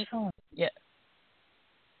like excellent. Yeah.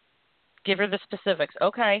 Give her the specifics.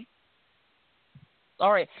 Okay.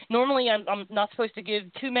 All right. Normally, I'm not supposed to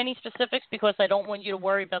give too many specifics because I don't want you to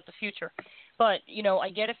worry about the future. But, I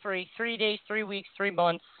get it for 3 days, 3 weeks, 3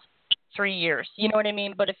 months, 3 years. You know what I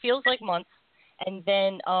mean? But it feels like months. And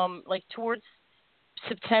then, like towards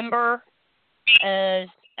September, as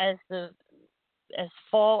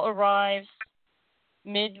fall arrives,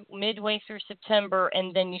 midway through September,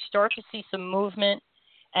 and then you start to see some movement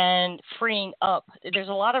and freeing up. There's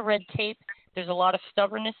a lot of red tape There's a lot of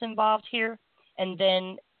stubbornness involved here. And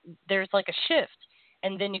then there's like a shift.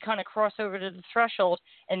 And then you kind of cross over to the threshold.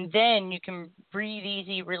 And then you can breathe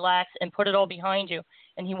easy, relax, and put it all behind you.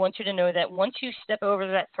 And he wants you to know that once you step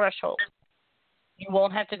over that threshold, you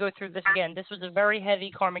won't have to go through this again. This was a very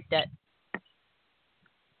heavy karmic debt.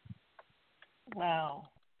 Wow.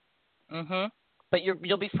 But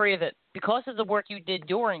you'll be free of it because of the work you did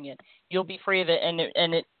during it. You'll be free of it,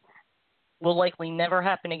 and it will likely never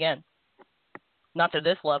happen again. Not to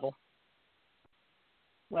this level.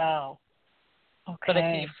 Wow. Okay. But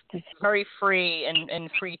if you're very free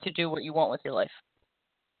and free to do what you want with your life.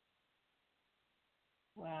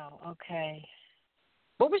 Wow. Okay.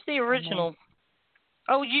 What was the original?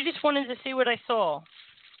 Oh, you just wanted to see what I saw.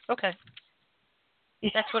 Okay.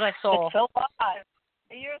 That's what I saw. It's a lot.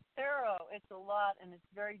 You're thorough. It's a lot, and it's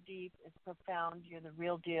very deep. It's profound. You're the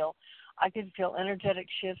real deal. I could feel energetic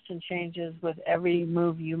shifts and changes with every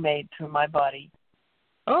move you made through my body.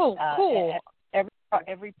 Oh, cool.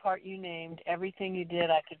 Every part you named, everything you did,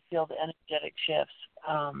 I could feel the energetic shifts.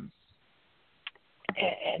 And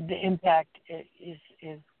the impact is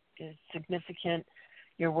significant.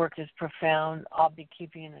 Your work is profound. I'll be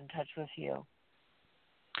keeping in touch with you.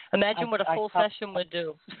 Imagine what a full session would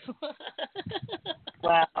do.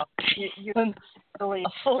 Wow. You're really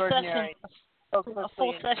extraordinary. A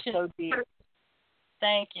full session. So deep.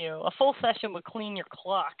 Thank you. A full session would clean your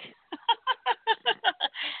clock.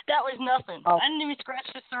 That was nothing. Oh. I didn't even scratch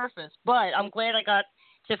the surface, but I'm glad I got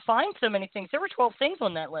to find so many things. There were 12 things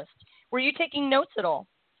on that list. Were you taking notes at all?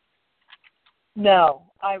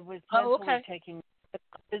 No, I was okay. taking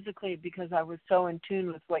physically because I was so in tune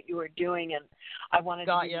with what you were doing, and I wanted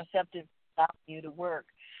to be receptive to you to work.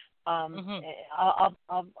 I'll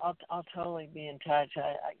totally be in touch.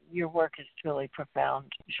 Your work is truly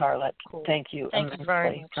profound, Charlotte. Cool. Thank you. Thank you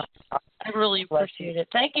very much. I really appreciate it.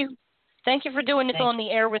 Thank you. Thank you for doing this on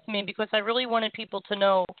the air with me because I really wanted people to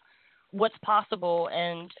know what's possible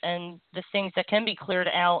and the things that can be cleared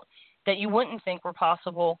out that you wouldn't think were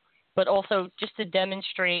possible, but also just to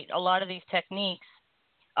demonstrate a lot of these techniques.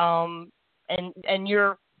 And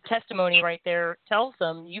your testimony right there tells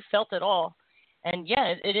them you felt it all. And,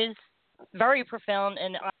 yeah, it is very profound,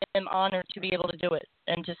 and I am honored to be able to do it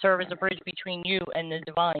and to serve as a bridge between you and the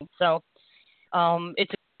divine. So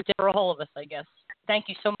it's for all of us, I guess. Thank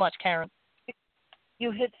you so much, Karen.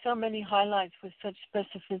 You hit so many highlights with such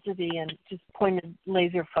specificity and just pointed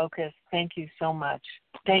laser focus. Thank you so much.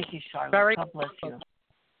 Thank you, Charlotte. God bless you.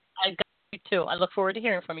 I got you, too. I look forward to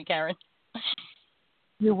hearing from you, Karen.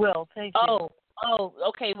 You will. Thank you. Oh,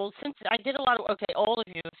 okay. Well, since I did a lot of, all of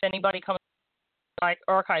you, if anybody comes to my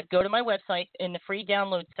archive, go to my website in the free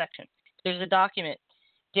download section. There's a document.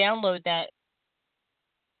 Download that.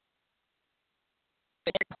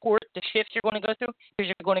 Report the shifts you're going to go through.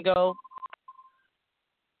 You're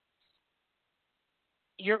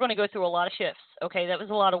going to go through a lot of shifts. Okay, that was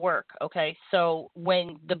a lot of work. Okay, so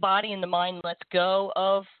when the body and the mind lets go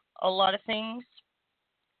of a lot of things,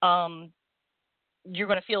 you're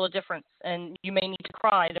going to feel a difference, and you may need to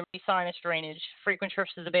cry. There may be sinus drainage, frequent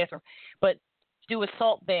trips to the bathroom, but do a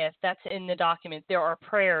salt bath. That's in the document. There are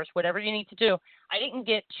prayers, whatever you need to do. I didn't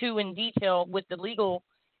get too in detail with the legal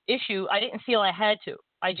issue. I didn't feel I had to.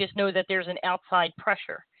 I just know that there's an outside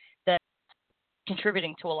pressure that's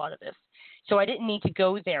contributing to a lot of this. So I didn't need to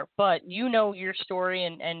go there, but you know your story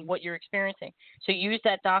and what you're experiencing. So use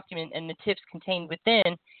that document and the tips contained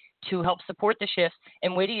within to help support the shifts,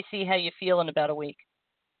 and wait till you see how you feel in about a week.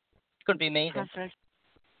 It's going to be amazing. Perfect.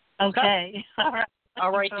 Okay.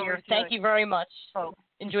 All right, dear. Thank you very much. Oh,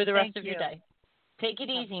 enjoy the rest of your day. Take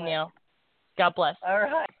it easy now. God bless. All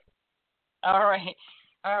right.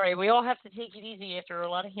 All right. We all have to take it easy after a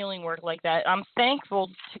lot of healing work like that. I'm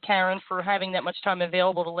thankful to Karen for having that much time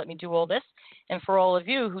available to let me do all this, and for all of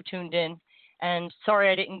you who tuned in. And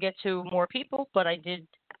sorry I didn't get to more people, but I did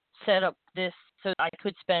set up this so I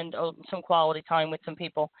could spend some quality time with some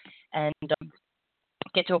people and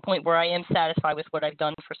get to a point where I am satisfied with what I've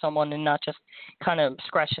done for someone and not just kind of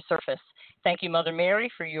scratch the surface. Thank you, Mother Mary,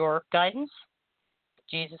 for your guidance.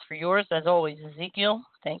 Jesus, for yours, as always. Ezekiel,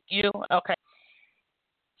 thank you. Okay.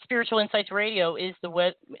 Spiritual Insights Radio is the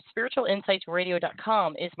web.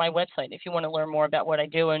 SpiritualInsightsRadio.com is my website if you want to learn more about what I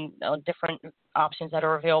do and different options that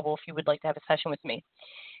are available if you would like to have a session with me.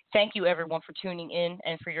 Thank you, everyone, for tuning in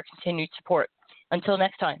and for your continued support. Until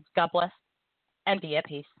next time, God bless and be at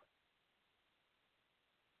peace.